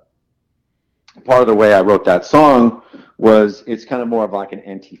part of the way I wrote that song was it's kind of more of like an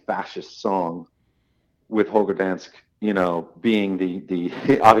anti-fascist song with Holger Dansk, being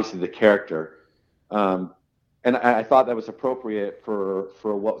the obviously the character. And I thought that was appropriate for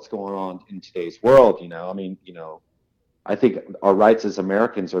what's going on in today's world. I think our rights as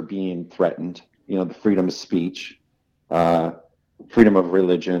Americans are being threatened. The freedom of speech. freedom of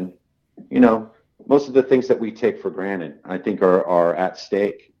religion, most of the things that we take for granted, I think are at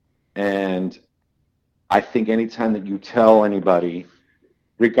stake. And I think anytime that you tell anybody,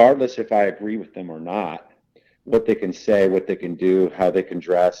 regardless if I agree with them or not, what they can say, what they can do, how they can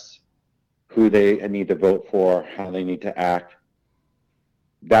dress, who they need to vote for, how they need to act,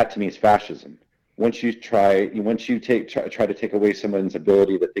 that to me is fascism. Once you try to take away someone's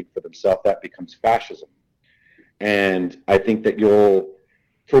ability to think for themselves, that becomes fascism. And I think that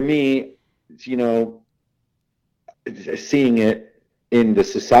for me, seeing it in the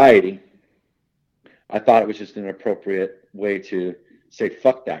society, I thought it was just an appropriate way to say,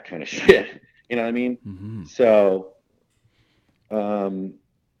 fuck that kind of shit. You know what I mean? Mm-hmm. So,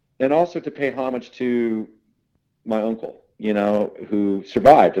 and also to pay homage to my uncle, who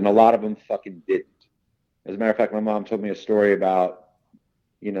survived, and a lot of them fucking didn't. As a matter of fact, my mom told me a story about,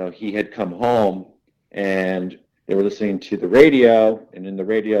 he had come home and they were listening to the radio, and in the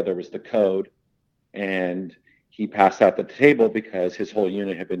radio there was the code, and he passed out the table because his whole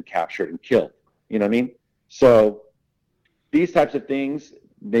unit had been captured and killed. You know what I mean? So these types of things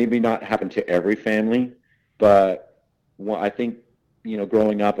maybe not happen to every family, but I think,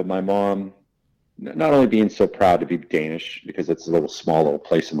 growing up, and my mom not only being so proud to be Danish because it's a small little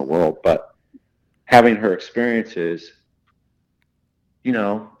place in the world, but having her experiences,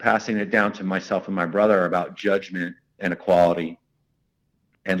 passing it down to myself and my brother about judgment and equality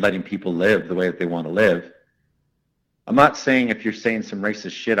and letting people live the way that they want to live. I'm not saying if you're saying some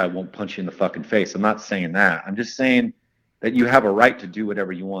racist shit, I won't punch you in the fucking face. I'm not saying that. I'm just saying that you have a right to do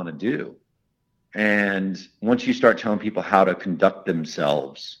whatever you want to do. And once you start telling people how to conduct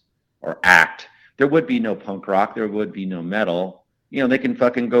themselves or act, there would be no punk rock. There would be no metal. They can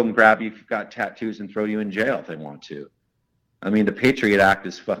fucking go and grab you if you've got tattoos and throw you in jail if they want to. I mean, the Patriot Act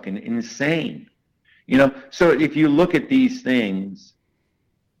is fucking insane. So if you look at these things,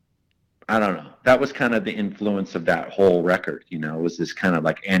 I don't know. That was kind of the influence of that whole record, was this kind of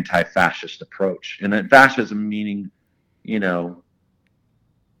like anti-fascist approach. And then fascism meaning, the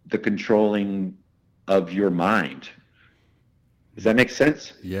controlling of your mind. Does that make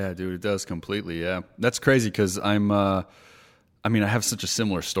sense? Yeah, dude, it does completely. Yeah. That's crazy because I have such a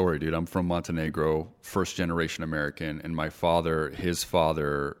similar story, dude. I'm from Montenegro, first generation American, and my father, his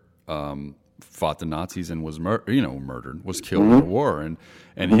father, fought the Nazis and was murdered, was killed in the war, and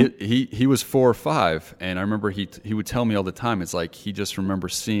he was 4 or 5, and I remember he would tell me all the time. It's like he just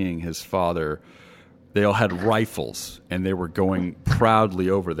remembers seeing his father. They all had rifles, and they were going proudly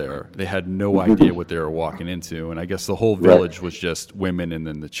over there. They had no idea what they were walking into, and I guess the whole village was just women and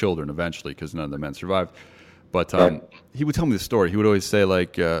then the children eventually, because none of the men survived. But he would tell me the story. He would always say,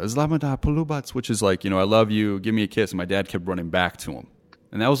 like, Zlamada Polubats, which is like, I love you, give me a kiss. And my dad kept running back to him.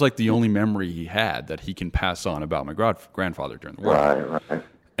 And that was like the only memory he had that he can pass on about my grandfather during the war. Right.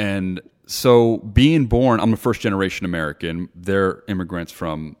 And so being born, I'm a first-generation American. They're immigrants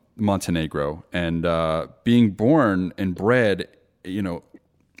from Montenegro. And being born and bred,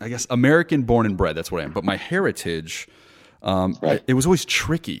 I guess American born and bred, that's what I am. But my heritage, it was always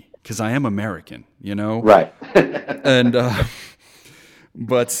tricky because I am American, Right. And,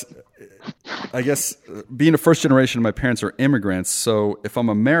 but I guess being a first generation, my parents are immigrants. So if I'm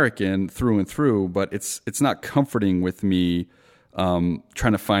American through and through, but it's not comforting with me trying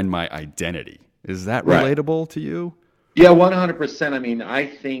to find my identity. Is that relatable to you? Yeah, 100%. I mean, I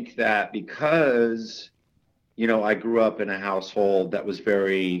think that because, I grew up in a household that was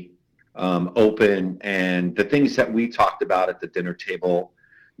very open, and the things that we talked about at the dinner table,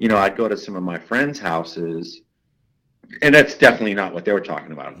 I'd go to some of my friends' houses, and that's definitely not what they were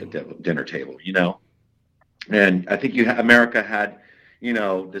talking about at the dinner table, And I think America had,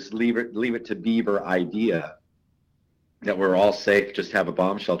 this leave it to Beaver idea that we're all safe, just have a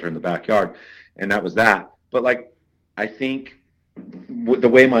bomb shelter in the backyard, and that was that. But I think the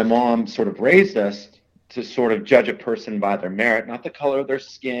way my mom sort of raised us to sort of judge a person by their merit, not the color of their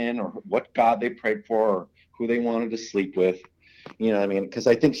skin or what God they prayed for or who they wanted to sleep with, because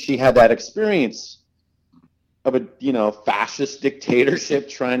I think she had that experience of a, fascist dictatorship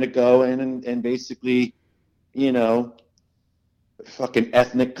trying to go in and basically, fucking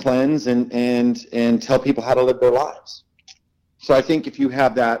ethnic cleanse and tell people how to live their lives. So I think if you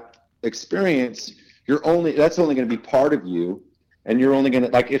have that experience, that's only going to be part of you, and you're only going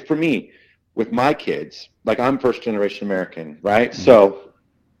to, if for me, with my kids, I'm first generation American, right? Mm-hmm. So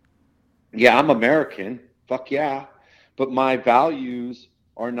yeah, I'm American, fuck yeah, but my values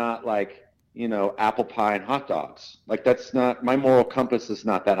are not apple pie and hot dogs. That's not, my moral compass is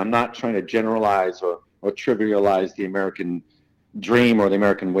not that. I'm not trying to generalize or trivialize the American dream or the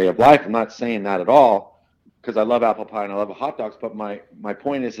American way of life. I'm not saying that at all. because I love apple pie and I love hot dogs. But my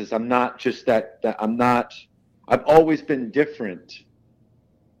point is I'm not just that I'm not. I've always been different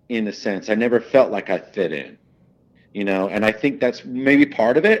in a sense. I never felt like I fit in, and I think that's maybe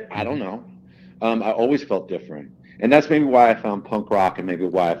part of it. I don't know. I always felt different. And that's maybe why I found punk rock and maybe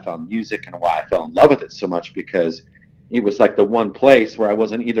why I found music and why I fell in love with it so much, because it was like the one place where I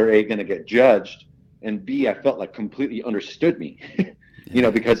wasn't either A, going to get judged, and B, I felt like completely understood me,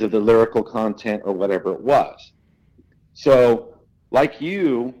 because of the lyrical content or whatever it was. So like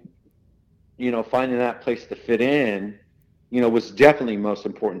you, finding that place to fit in, was definitely most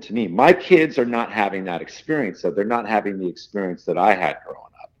important to me. My kids are not having that experience. So they're not having the experience that I had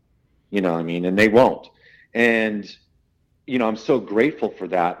growing up, and they won't. And, I'm so grateful for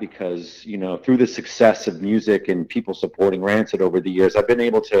that because, through the success of music and people supporting Rancid over the years, I've been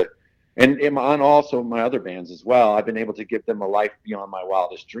able to, and on also my other bands as well, I've been able to give them a life beyond my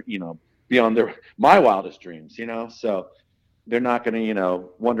wildest dream, beyond my wildest dreams, so they're not going to,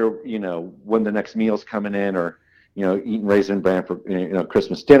 wonder, when the next meal's coming in or, eating Raisin Bran for,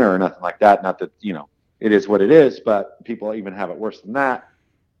 Christmas dinner or nothing like that. Not that, it is what it is, but people even have it worse than that.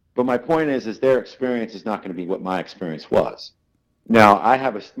 But my point is their experience is not going to be what my experience was. Now, I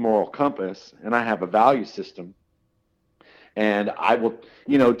have a moral compass and I have a value system, and I will,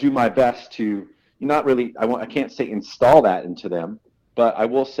 do my best to not really, I can't say install that into them, but I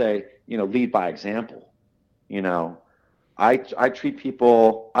will say, lead by example. I treat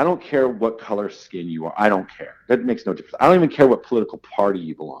people, I don't care what color skin you are. I don't care. That makes no difference. I don't even care what political party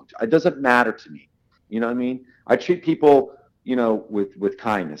you belong to. It doesn't matter to me. You know what I mean? I treat people, with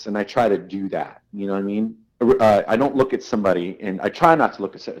kindness, and I try to do that. You know what I mean? I don't look at somebody, and I try not to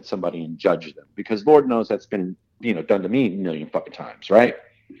look at somebody and judge them, because Lord knows that's been, done to me a million fucking times, right?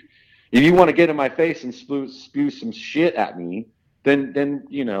 If you want to get in my face and spew some shit at me, then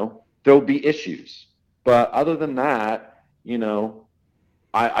there'll be issues. But other than that,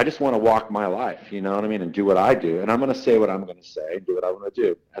 I just want to walk my life, you know what I mean, and do what I do. And I'm going to say what I'm going to say and do what I want to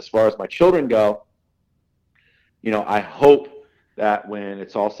do. As far as my children go, I hope that when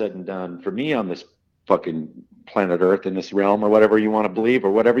it's all said and done for me on this fucking planet Earth, in this realm, or whatever you want to believe,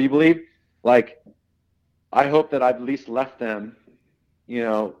 or whatever you believe, like, I hope that I've at least left them,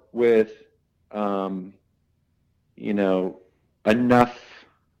 with,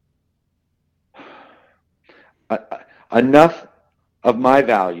 enough of my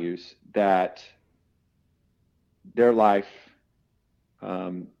values that their life,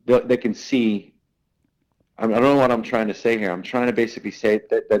 they can see. I don't know what I'm trying to say here. I'm trying to basically say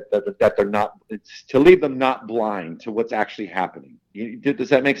that they're not, it's to leave them not blind to what's actually happening. Does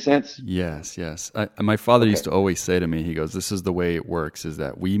that make sense? Yes. My father used to always say to me, he goes, this is the way it works, is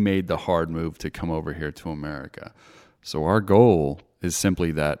that we made the hard move to come over here to America. So our goal is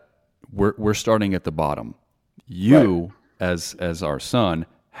simply that we're starting at the bottom. You, right, as our son,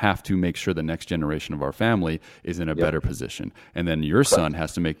 have to make sure the next generation of our family is in a better position. And then your son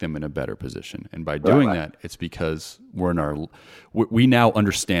has to make them in a better position. And by doing that, it's because we now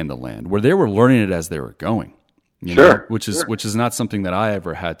understand the land, where they were learning it as they were going, which is not something that I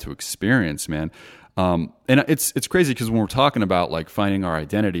ever had to experience, man. And it's crazy because when we're talking about like finding our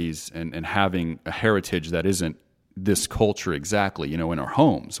identities and having a heritage that isn't this culture exactly, in our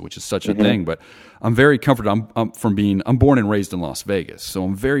homes, which is such a thing. But I'm very comforted. I'm born and raised in Las Vegas, so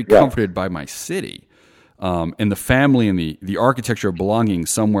I'm very comforted by my city, and the family and the architecture of belonging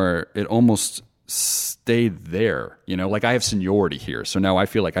somewhere. It almost stayed there, like I have seniority here, so now I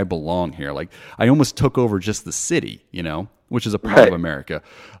feel like I belong here. Like I almost took over just the city, which is a part of America.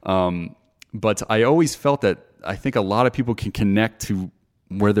 But I always felt that I think a lot of people can connect to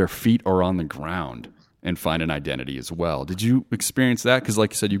where their feet are on the ground and find an identity as well. Did you experience that? Because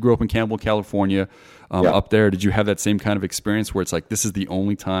like you said, you grew up in Campbell, California, up there. Did you have that same kind of experience where it's like, this is the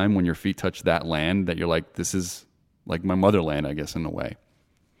only time when your feet touch that land that you're like, this is like my motherland, I guess, in a way?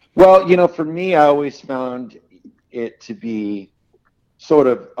 Well, for me, I always found it to be sort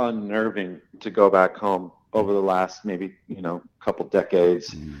of unnerving to go back home over the last maybe, couple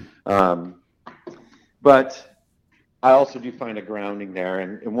decades. But I also do find a grounding there,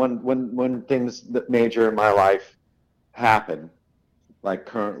 and when things that major in my life happen, like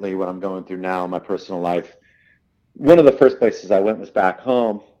currently what I'm going through now in my personal life, one of the first places I went was back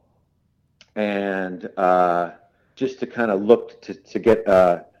home, and just to kind of look to get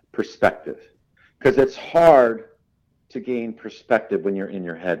perspective, because it's hard to gain perspective when you're in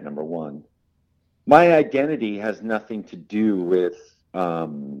your head. Number one, my identity has nothing to do with.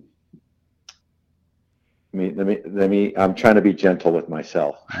 Let me. I'm trying to be gentle with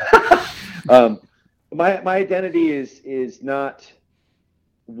myself. My identity is not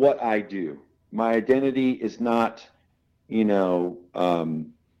what I do. my identity is not,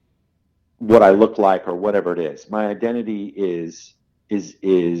 what I look like or whatever it is. My identity is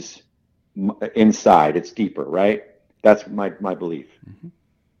inside. It's deeper, right? That's my belief. Mm-hmm.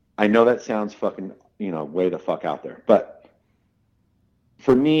 I know that sounds fucking, way the fuck out there, but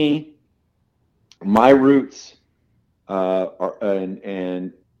for me, my roots are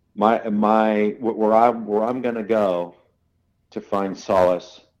and my where I'm gonna go to find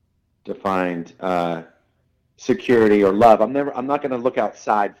solace, to find security or love. I'm not gonna look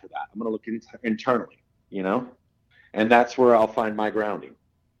outside for that. I'm gonna look internally, and that's where I'll find my grounding.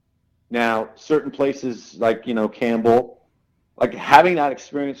 Now, certain places like Campbell, like having that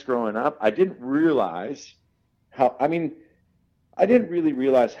experience growing up, I didn't really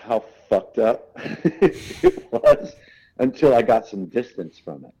realize how fucked up it was until I got some distance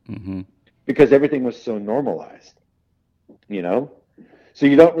from it. Mm-hmm. Because everything was so normalized, So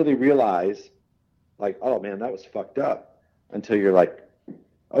you don't really realize, like, oh man, that was fucked up, until you're like,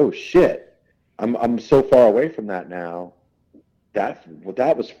 oh shit, I'm so far away from that now. That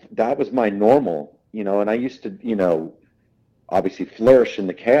was my normal, and I used to, obviously flourish in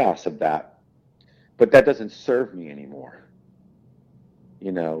the chaos of that, but that doesn't serve me anymore.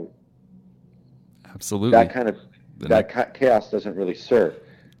 Absolutely. That kind of chaos doesn't really serve.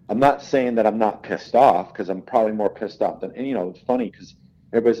 I'm not saying that I'm not pissed off, because I'm probably more pissed off than, and it's funny because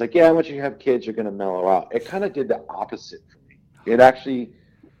everybody's like, yeah, once you have kids, you're going to mellow out. It kind of did the opposite for me. It actually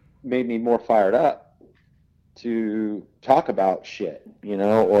made me more fired up to talk about shit,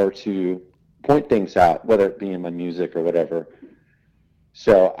 or to point things out, whether it be in my music or whatever.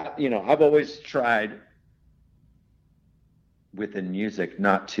 So, I've always tried within music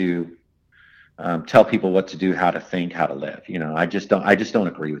not to tell people what to do, how to think, how to live. I just don't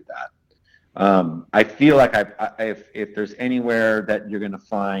agree with that. I feel like if there's anywhere that you're going to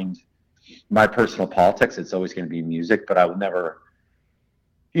find my personal politics, it's always going to be music, but I will never,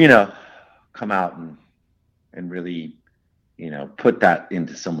 come out and really, put that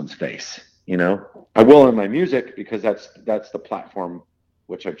into someone's face. I will in my music, because that's the platform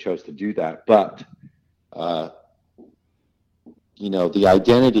which I chose to do that. But, the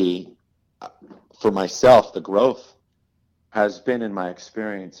identity for myself, the growth has been in my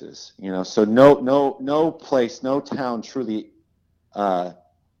experiences, so no place, no town truly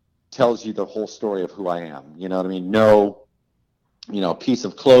tells you the whole story of who I am. You know what I mean? No, piece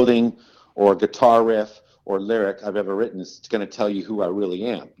of clothing or guitar riff or lyric I've ever written is going to tell you who I really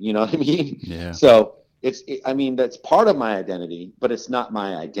am. You know what I mean? Yeah. So that's part of my identity, but it's not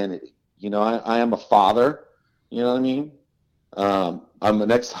my identity. I am a father. You know what I mean? I'm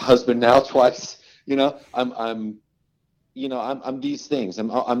an ex-husband now twice. I'm these things.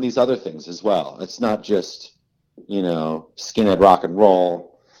 I'm these other things as well. It's not just, skinhead rock and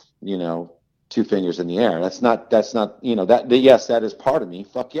roll, 2 fingers in the air. That's not, yes, that is part of me.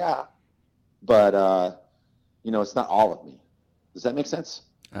 Fuck yeah. But, it's not all of me. Does that make sense?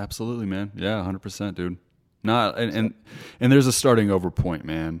 Absolutely, man. Yeah, 100%, dude. And there's a starting over point,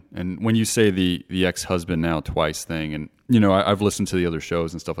 man. And when you say the ex-husband now twice thing, and I've listened to the other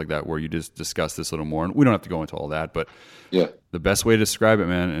shows and stuff like that where you just discuss this a little more, and we don't have to go into all that, but yeah, the best way to describe it,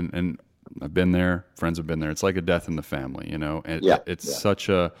 man, and I've been there, friends have been there. It's like a death in the family, and it's such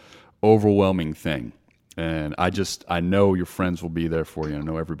a overwhelming thing. And I know your friends will be there for you. I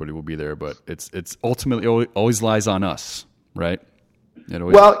know everybody will be there, but it's ultimately always lies on us, right?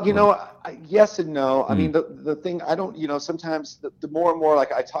 Yes and no. I mean, the thing, I don't, sometimes the more and more,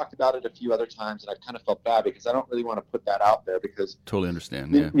 like I talked about it a few other times, and I kind of felt bad because I don't really want to put that out there because totally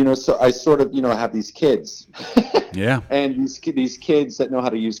understand. Yeah. So I sort of, have these kids. Yeah. And these kids that know how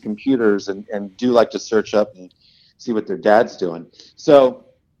to use computers and do like to search up and see what their dad's doing. So,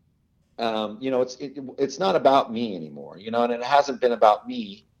 it's not about me anymore, and it hasn't been about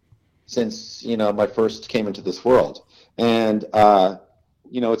me since, my first came into this world. And,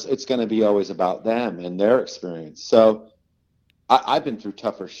 it's going to be always about them and their experience. So I've been through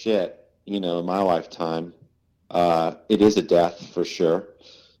tougher shit, in my lifetime. It is a death for sure.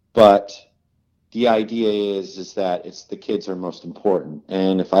 But the idea is that it's the kids are most important.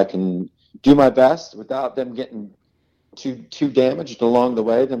 And if I can do my best without them getting too damaged along the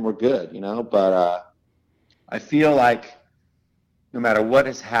way, then we're good, But I feel like no matter what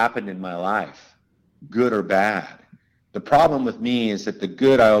has happened in my life, good or bad, the problem with me is that the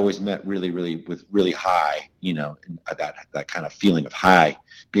good I always met really, really with really high, that kind of feeling of high,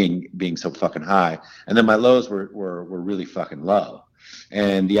 being so fucking high, and then my lows were really fucking low,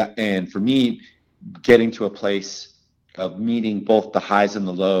 and for me, getting to a place of meeting both the highs and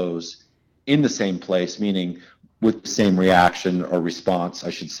the lows in the same place, meaning with the same reaction or response, I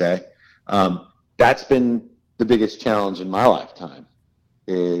should say, That's been the biggest challenge in my lifetime,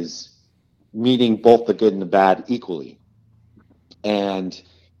 is meeting both the good and the bad equally. And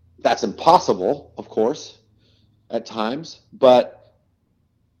that's impossible, of course, at times, but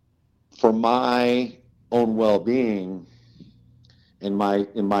for my own well-being and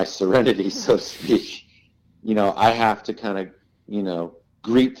my serenity, so to speak, I have to kind of,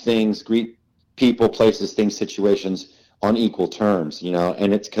 greet people, places, things, situations on equal terms,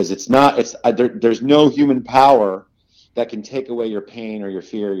 and it's because there's no human power that can take away your pain or your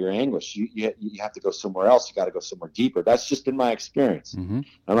fear or your anguish. You have to go somewhere else. You got to go somewhere deeper. That's just been my experience. Mm-hmm.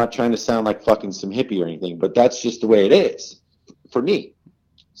 I'm not trying to sound like fucking some hippie or anything, but that's just the way it is for me.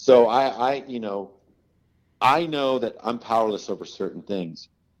 So I know that I'm powerless over certain things,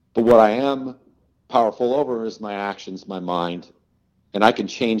 but what I am powerful over is my actions, my mind, and I can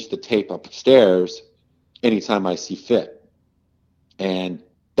change the tape upstairs anytime I see fit. And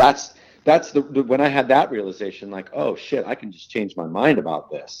that's when I had that realization, like, oh shit, I can just change my mind about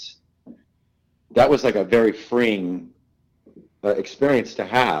this. That was like a very freeing experience to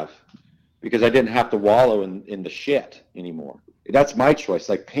have, because I didn't have to wallow in the shit anymore. That's my choice.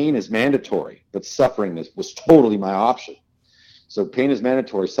 Like, pain is mandatory, but suffering was totally my option. So pain is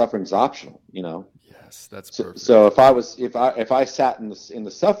mandatory, suffering is optional, Yes, that's perfect. So if I sat in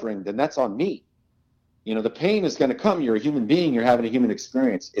the suffering, then that's on me. The pain is going to come. You're a human being. You're having a human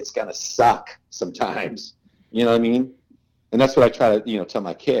experience. It's going to suck sometimes. You know what I mean? And that's what I try to, tell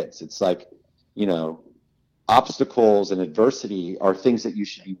my kids. It's like, obstacles and adversity are things that you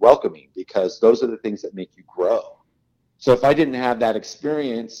should be welcoming, because those are the things that make you grow. So if I didn't have that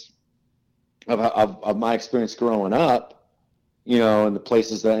experience of my experience growing up, and the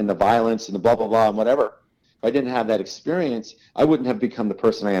places and the violence and the blah, blah, blah, and whatever, if I didn't have that experience, I wouldn't have become the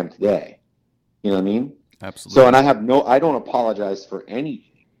person I am today. You know what I mean? Absolutely. So, and I don't apologize for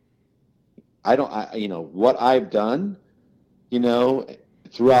anything. What I've done,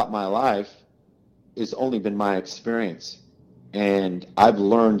 throughout my life has only been my experience. And I've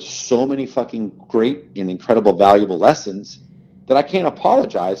learned so many fucking great and incredible, valuable lessons that I can't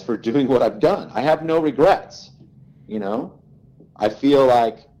apologize for doing what I've done. I have no regrets. I feel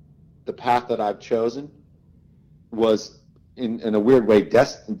like the path that I've chosen was in a weird way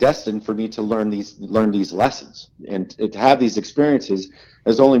destined for me to learn these lessons, and to have these experiences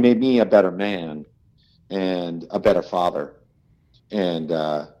has only made me a better man and a better father, and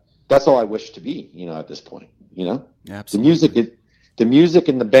that's all I wish to be, at this point. Absolutely. The music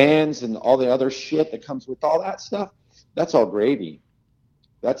and the bands and all the other shit that comes with all that stuff, that's all gravy.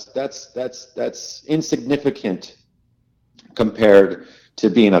 That's insignificant compared to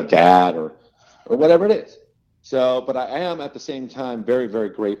being a dad or whatever it is. So, but I am at the same time very, very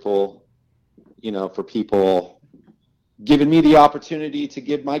grateful, for people giving me the opportunity to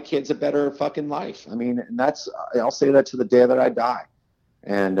give my kids a better fucking life. I mean, and I'll say that to the day that I die.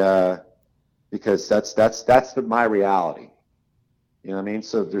 And, because that's my reality. You know what I mean?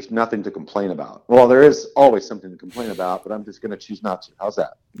 So there's nothing to complain about. Well, there is always something to complain about, but I'm just going to choose not to. How's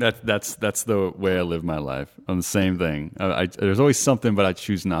that? That's the way I live my life. I'm the same thing. There's always something, but I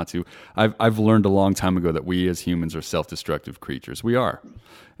choose not to. I've learned a long time ago that we as humans are self-destructive creatures. We are.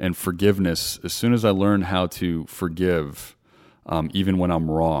 And forgiveness, as soon as I learned how to forgive, even when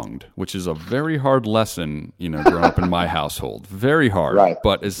I'm wronged, which is a very hard lesson, growing up in my household. Very hard. Right.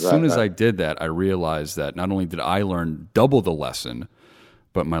 But as soon as I did that, I realized that not only did I learn double the lesson,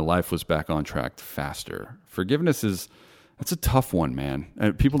 but my life was back on track faster. Forgiveness that's a tough one, man.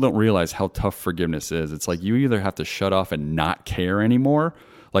 And people don't realize how tough forgiveness is. It's like you either have to shut off and not care anymore.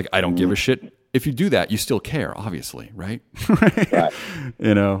 Like, I don't give a shit. If you do that, you still care, obviously, right? Right.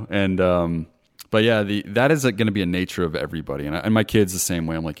 But yeah, that is going to be a nature of everybody. And my kids the same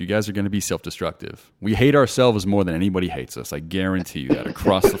way. I'm like, you guys are going to be self-destructive. We hate ourselves more than anybody hates us. I guarantee you that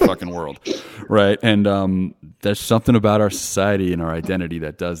across the fucking world. Right. And there's something about our society and our identity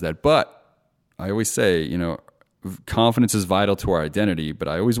that does that. But I always say, confidence is vital to our identity, but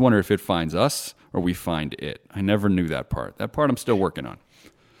I always wonder if it finds us or we find it. I never knew that part. That part I'm still working on.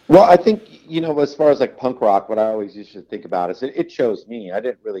 Well, I think, as far as like punk rock, what I always used to think about is it chose me. I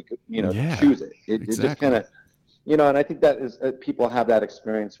didn't really, choose it. It just kind of, and I think that is people have that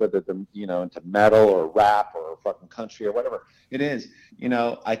experience, whether they're, into metal or rap or fucking country or whatever it is.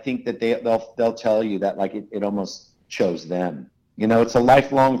 I think that they'll tell you that like it almost chose them. It's a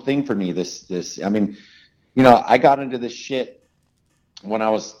lifelong thing for me. I mean, I got into this shit when I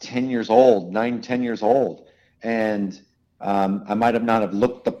was 10 years old, 10 years old, and I might have not have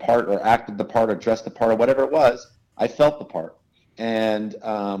looked the part or acted the part or dressed the part or whatever it was. I felt the part. And,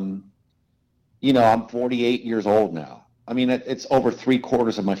 I'm 48 years old now. I mean, it's over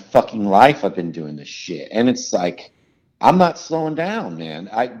 3/4 of my fucking life I've been doing this shit. And it's like, I'm not slowing down, man.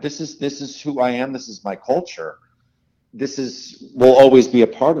 This is who I am. This is my culture. Will always be a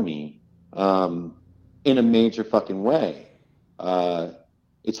part of me, in a major fucking way.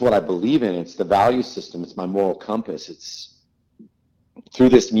 It's what I believe in. It's the value system. It's my moral compass. It's through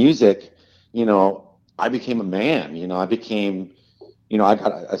this music, I became a man. I became, I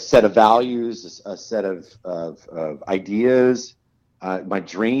got a set of values, a set of ideas, my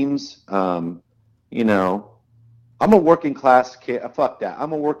dreams. I'm a working class kid. Fuck that.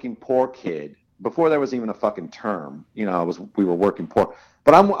 I'm a working poor kid. Before there was even a fucking term, we were working poor.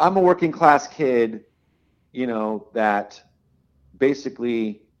 But I'm a working class kid, that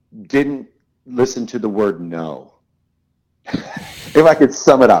basically didn't listen to the word no. If I could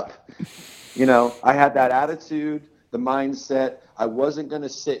sum it up, I had that attitude, the mindset. I wasn't going to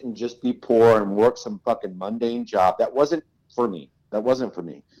sit and just be poor and work some fucking mundane job. That wasn't for me.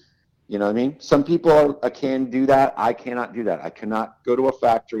 You know what I mean? Some people can do that. I cannot do that. I cannot go to a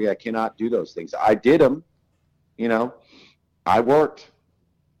factory. I cannot do those things. I did them, I worked,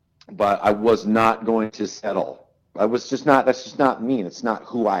 but I was not going to settle. That's just not me. It's not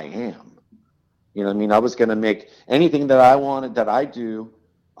who I am. You know what I mean? I was going to make anything that I wanted, that I do,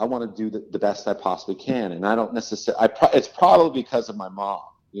 I want to do the best I possibly can. And I don't necessarily, it's probably because of my mom,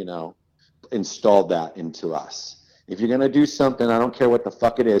 installed that into us. If you're going to do something, I don't care what the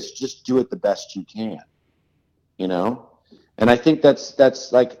fuck it is, just do it the best you can, And I think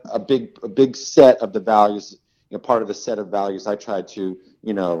that's like a big set of the values, part of the set of values I try to,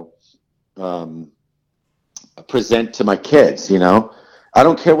 present to my kids, I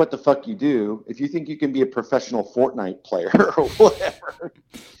don't care what the fuck you do. If you think you can be a professional Fortnite player or whatever.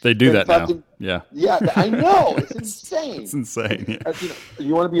 They do that now. Yeah. Yeah, I know. It's insane. It's insane. Yeah.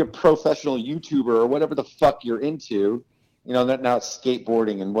 You want to be a professional YouTuber or whatever the fuck you're into, now it's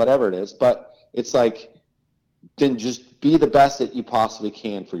skateboarding and whatever it is. But it's like, then just be the best that you possibly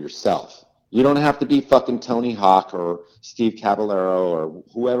can for yourself. You don't have to be fucking Tony Hawk or Steve Caballero or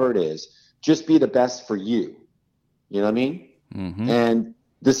whoever it is. Just be the best for you. You know what I mean? Mm-hmm. And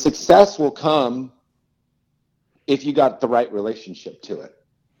the success will come if you got the right relationship to it.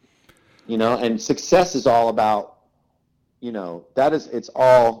 And success is all about, it's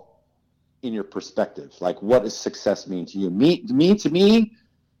all in your perspective. Like, what does success mean to you? To me,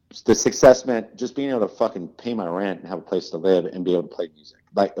 the success meant just being able to fucking pay my rent and have a place to live and be able to play music,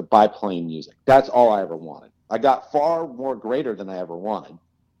 like by playing music. That's all I ever wanted. I got far more greater than I ever wanted.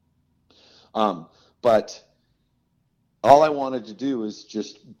 But all I wanted to do is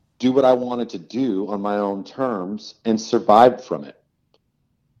just do what I wanted to do on my own terms and survived from it.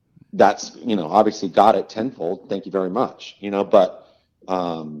 That's, obviously got it tenfold. Thank you very much. But,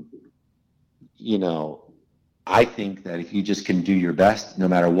 I think that if you just can do your best, no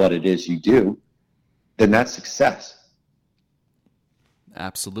matter what it is you do, then that's success.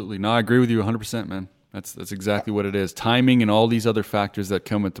 Absolutely. No, I agree with you 100%, man. That's exactly what it is. Timing and all these other factors that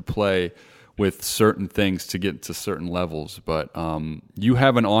come into play with certain things to get to certain levels. But you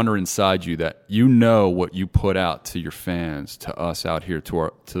have an honor inside you that what you put out to your fans, to us out here,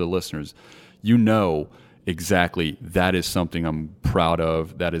 to the listeners. Exactly that is something I'm proud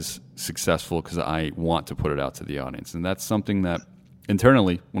of, that is successful because I want to put it out to the audience. And that's something that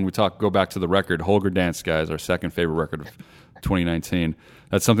internally, when we go back to the record, Holger Dance Guys, our second favorite record of 2019,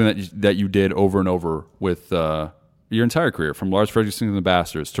 that's something that you did over and over with your entire career, from Lars, Frederiksen and the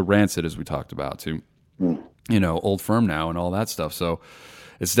Bastards to Rancid, as we talked about, to Old Firm now and all that stuff. So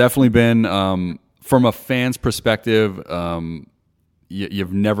it's definitely been, from a fan's perspective,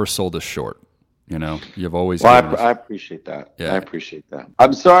 you've never sold us short. You've always. Well, I appreciate that. Yeah. I appreciate that.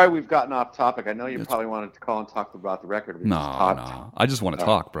 I'm sorry we've gotten off topic. I know you probably wanted to call and talk about the record. No. I just want to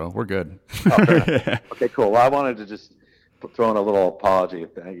talk, bro. We're good. Okay, cool. Well, I wanted to just throw in a little apology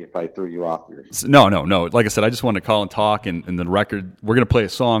if I threw you off here. No. Like I said, I just wanted to call and talk, and the record, we're going to play a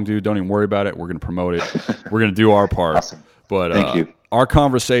song, dude. Don't even worry about it. We're going to promote it. We're going to do our part. Awesome. But thank you. Our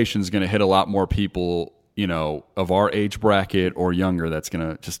conversation is going to hit a lot more people, of our age bracket or younger. That's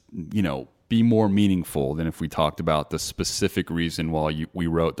going to just, be more meaningful than if we talked about the specific reason why we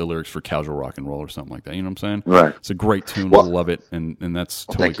wrote the lyrics for Casual Rock and Roll or something like that. You know what I'm saying? Right. It's a great tune. We'll love it, and that's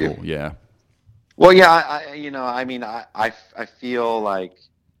totally cool. You. Yeah. Well, yeah, I feel like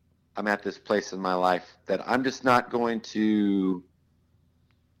I'm at this place in my life that I'm just not going to,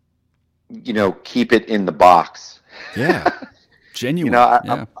 keep it in the box. Yeah. Genuine.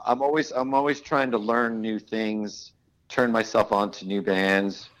 I'm always trying to learn new things, turn myself on to new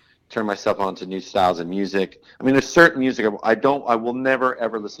bands, turn myself on to new styles of music. I mean, there's certain music I will never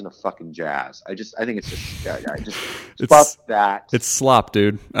ever listen to fucking jazz. I think it's just fuck that. It's slop,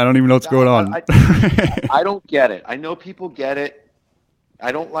 dude. I don't even know what's going on. I don't get it. I know people get it.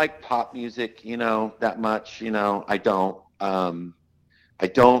 I don't like pop music, that much. I don't. I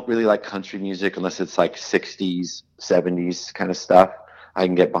don't really like country music unless it's like 60s, 70s kind of stuff. I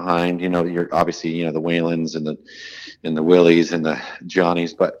can get behind. You're obviously the Whalens and the Willies and the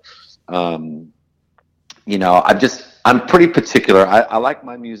Johnnies, but I'm pretty particular. I like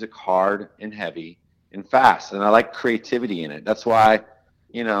my music hard and heavy and fast, and I like creativity in it. That's why,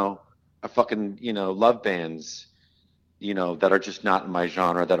 I fucking love bands, that are just not in my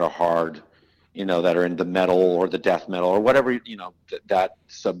genre, that are hard, that are in the metal or the death metal or whatever, that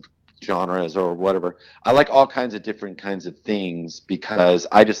sub genres or whatever. I like all kinds of different kinds of things because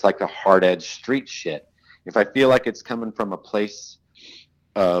I just like the hard edge street shit. If I feel like it's coming from a place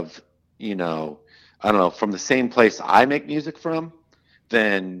of, I don't know, from the same place I make music from,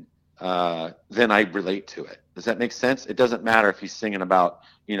 then I relate to it. Does that make sense? It doesn't matter if he's singing about,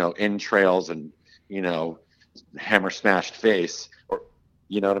 entrails and, hammer smashed face, or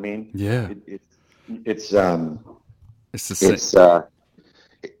you know what I mean? Yeah. It's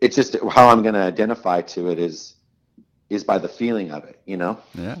just how I'm going to identify to it is by the feeling of it,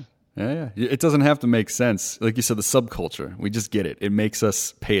 Yeah. It doesn't have to make sense. Like you said, the subculture, we just get it. It makes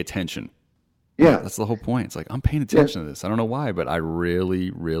us pay attention. Yeah. That's the whole point. It's like, I'm paying attention to this. I don't know why, but I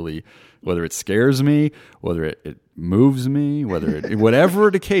really, really, whether it scares me, whether it moves me, whatever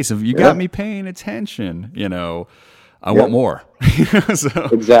the case, if you got me paying attention, I want more. So,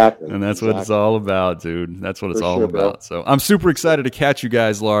 exactly. And that's what it's all about, dude. That's what it's all about. Bro. So I'm super excited to catch you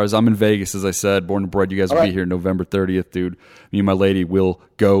guys, Lars. I'm in Vegas, as I said, born and bred. You guys will be here November 30th, dude. Me and my lady will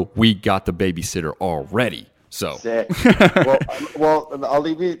go. We got the babysitter already. So sick. well, I'll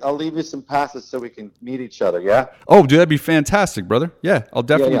leave you some passes so we can meet each other. Yeah. Oh, dude, that'd be fantastic, brother. Yeah, I'll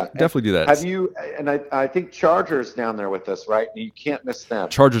definitely do that. Have you? And I think Charger's down there with us, right? You can't miss them.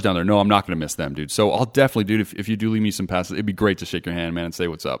 Charger's down there. No, I'm not going to miss them, dude. So I'll definitely, dude. If you do leave me some passes, it'd be great to shake your hand, man, and say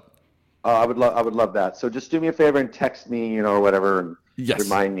what's up. I would love that. So just do me a favor and text me, or whatever, and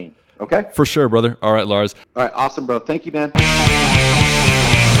remind me. Okay. For sure, brother. All right, Lars. All right, awesome, bro. Thank you, man.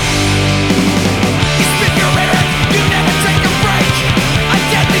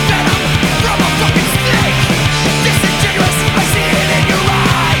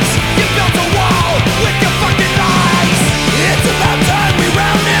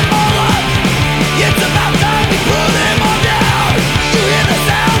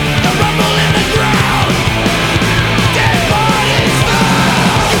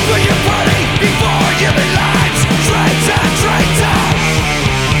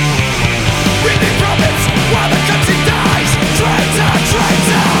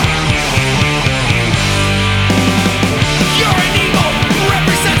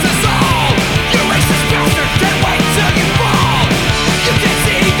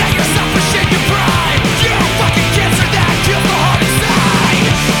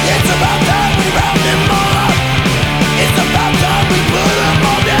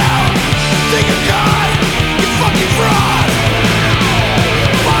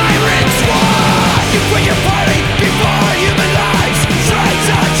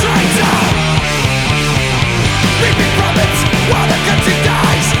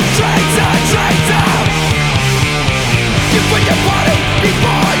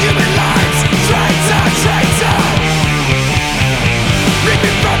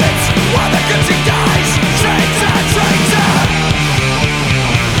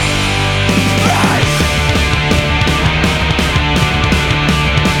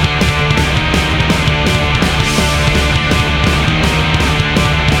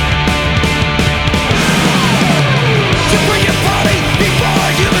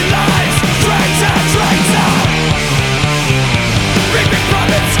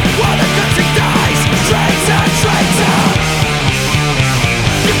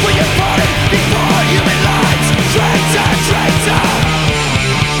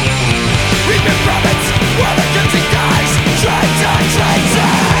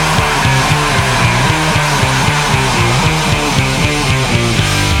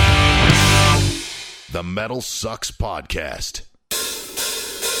 The Metal Sucks Podcast.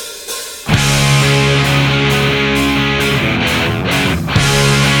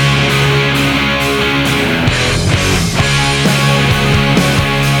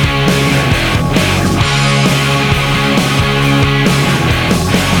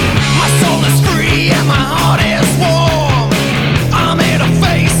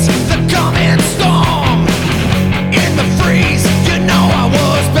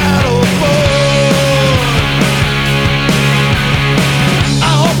 Battle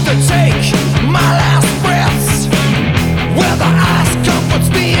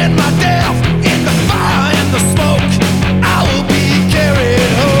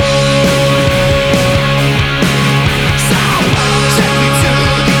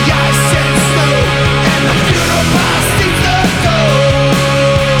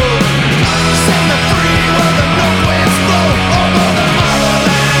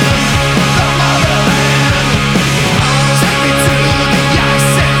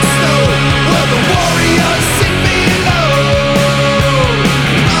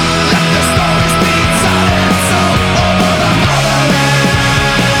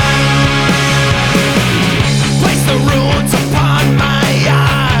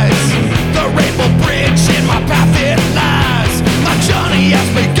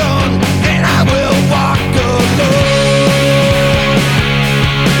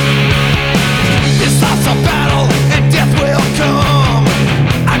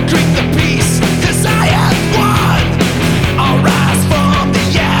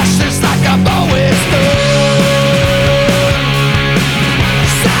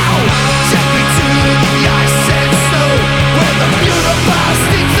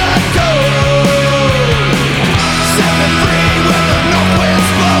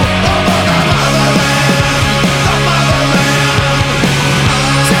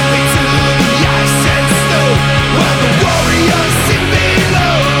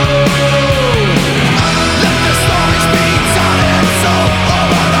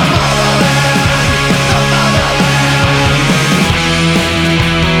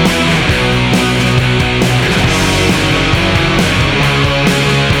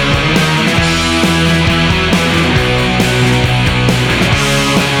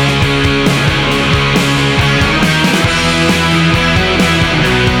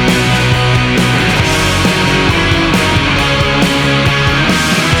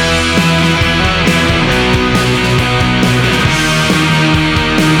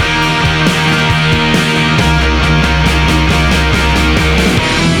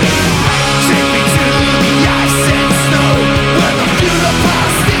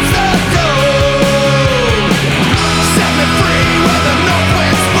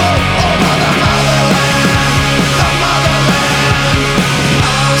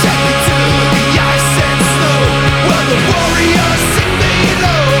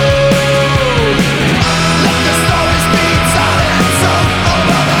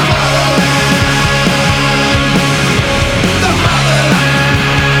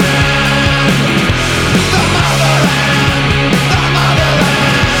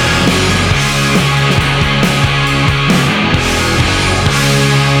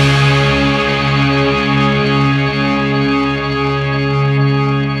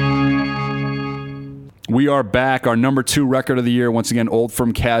We are back. Our number 2 record of the year. Once again, Old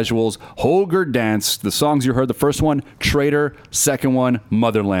Firm Casuals, Holger Dance. The songs you heard, the first one, Traitor. Second one,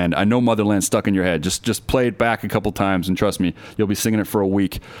 Motherland. I know Motherland stuck in your head. Just play it back a couple times, and trust me, you'll be singing it for a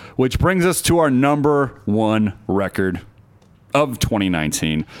week. Which brings us to our number 1 record of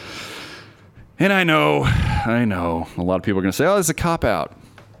 2019. And I know, a lot of people are going to say, oh, this is a cop-out.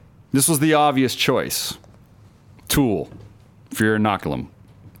 This was the obvious choice. Tool, Fear Inoculum.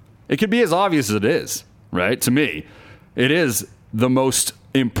 It could be as obvious as it is, right? To me, it is the most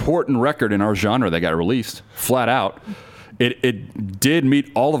important record in our genre that got released, flat out. It did meet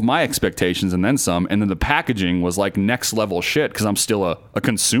all of my expectations and then some, and then the packaging was like next level shit because I'm still a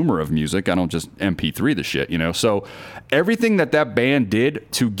consumer of music. I don't just MP3 the shit, So everything that band did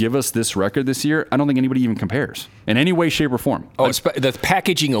to give us this record this year, I don't think anybody even compares in any way, shape, or form. Oh, the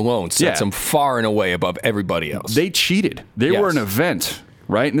packaging alone sets them far and away above everybody else. They cheated. They were an event,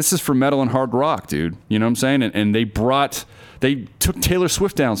 right? And this is for metal and hard rock, dude. You know what I'm saying? And they took Taylor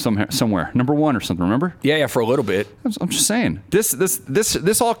Swift down somewhere, number 1 or something. Remember? Yeah, for a little bit. I'm just saying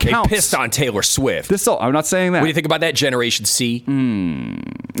this all counts. They pissed on Taylor Swift. I'm not saying that. What do you think about that, Generation C?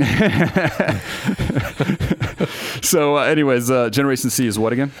 So, anyways, Generation C is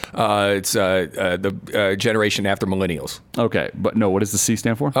what again? It's the generation after millennials. Okay, but no, what does the C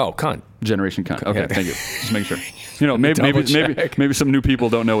stand for? Oh, cunt. Generation cunt. Okay, thank you. Just make sure. Maybe some new people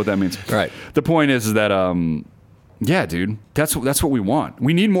don't know what that means. Right. The point is that. Yeah, dude, that's what we want.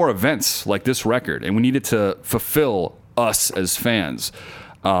 We need more events like this record, and we need it to fulfill us as fans.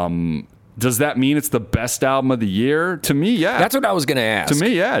 Does that mean it's the best album of the year? To me, yeah. That's what I was going to ask. To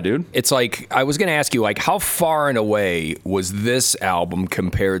me, yeah, dude. It's like, I was going to ask you, like, how far and away was this album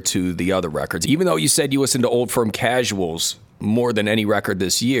compared to the other records? Even though you said you listened to Old Firm Casuals more than any record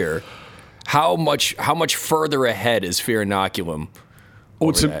this year, how much further ahead is Fear Inoculum?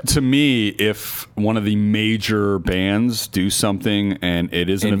 Well, to me, if one of the major bands do something and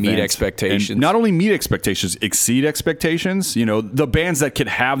it is an event, meet expectations, and not only meet expectations, exceed expectations. The bands that could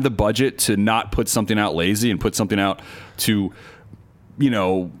have the budget to not put something out lazy and put something out to,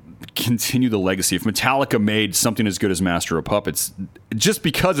 continue the legacy. If Metallica made something as good as Master of Puppets, just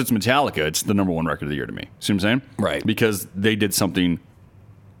because it's Metallica, it's the number 1 record of the year to me. See what I'm saying? Right. Because they did something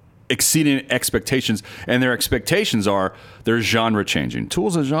exceeding expectations, and their expectations are they're genre changing.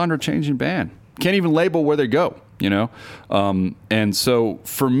 Tool's a genre changing band. Can't even label where they go, and so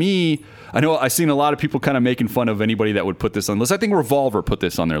for me, I know I've seen a lot of people kind of making fun of anybody that would put this on the list. I think Revolver put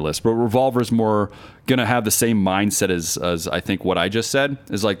this on their list, but Revolver's more gonna have the same mindset as I think what I just said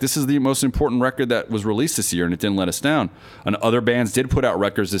is like, this is the most important record that was released this year and it didn't let us down. And other bands did put out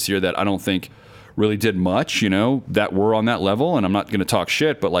records this year that I don't think really did much, that were on that level. And I'm not going to talk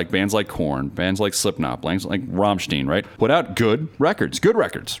shit, but like bands like Korn, bands like Slipknot, bands like Rammstein, right? Put out good records,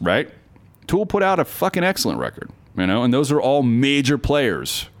 right? Tool put out a fucking excellent record, and those are all major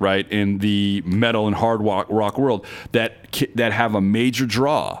players, right, in the metal and hard rock world that have a major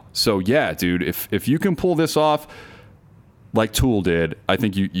draw. So yeah, dude, if you can pull this off like Tool did, I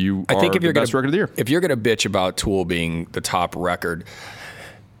think you are the best record of the year. If you're going to bitch about Tool being the top record,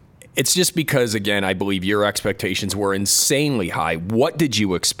 it's just because, again, I believe your expectations were insanely high. What did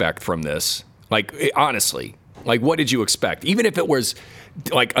you expect from this? Like, honestly, what did you expect? Even if it was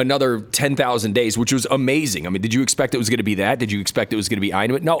like another 10,000 days, which was amazing. I mean, did you expect it was going to be that? Did you expect it was going to be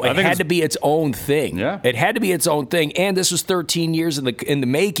Inuit? No, it had to be its own thing. Yeah. It had to be its own thing. And this was 13 years in the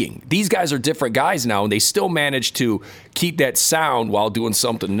making. These guys are different guys now, and they still managed to keep that sound while doing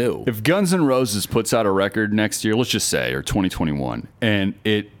something new. If Guns N' Roses puts out a record next year, let's just say, or 2021, and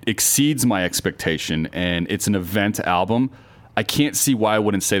it exceeds my expectation and it's an event album, I can't see why I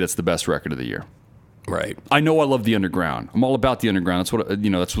wouldn't say that's the best record of the year. Right. I know I love the underground. I'm all about the underground. That's what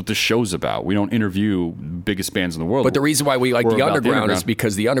that's what this show's about. We don't interview biggest bands in the world. But the reason why we like the underground is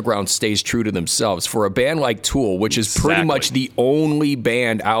because the underground stays true to themselves. For a band like Tool, which is pretty much the only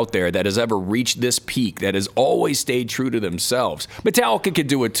band out there that has ever reached this peak, that has always stayed true to themselves. Metallica could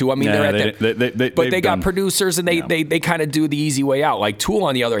do it too. I mean, they got producers and they kind of do the easy way out. Like Tool,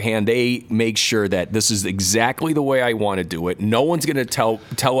 on the other hand, they make sure that this is exactly the way I want to do it. No one's going to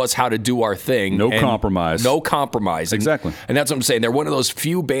tell us how to do our thing. No compromise. No compromise. Exactly. And that's what I'm saying. They're one of those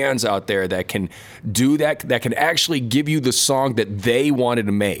few bands out there that can do that can actually give you the song that they wanted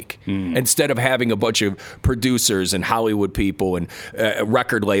to make instead of having a bunch of producers and Hollywood people and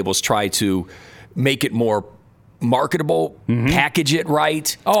record labels try to make it more marketable, package it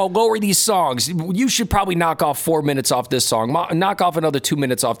right. Oh, lower these songs. You should probably knock off 4 minutes off this song. Knock off another 2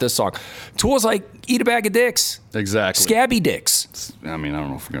 minutes off this song. Tool's like, eat a bag of dicks. Exactly. Scabby dicks. I mean, I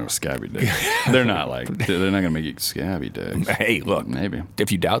don't know if we're going to scabby dicks. They're not going to make you scabby dicks. Hey, look. Maybe.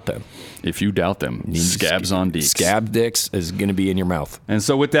 If you doubt them. Scabs on dicks. Scab dicks is going to be in your mouth. And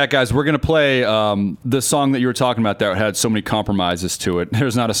so with that, guys, we're going to play the song that you were talking about that had so many compromises to it.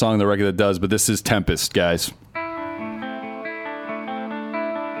 There's not a song on the record that does, but this is Tempest, guys.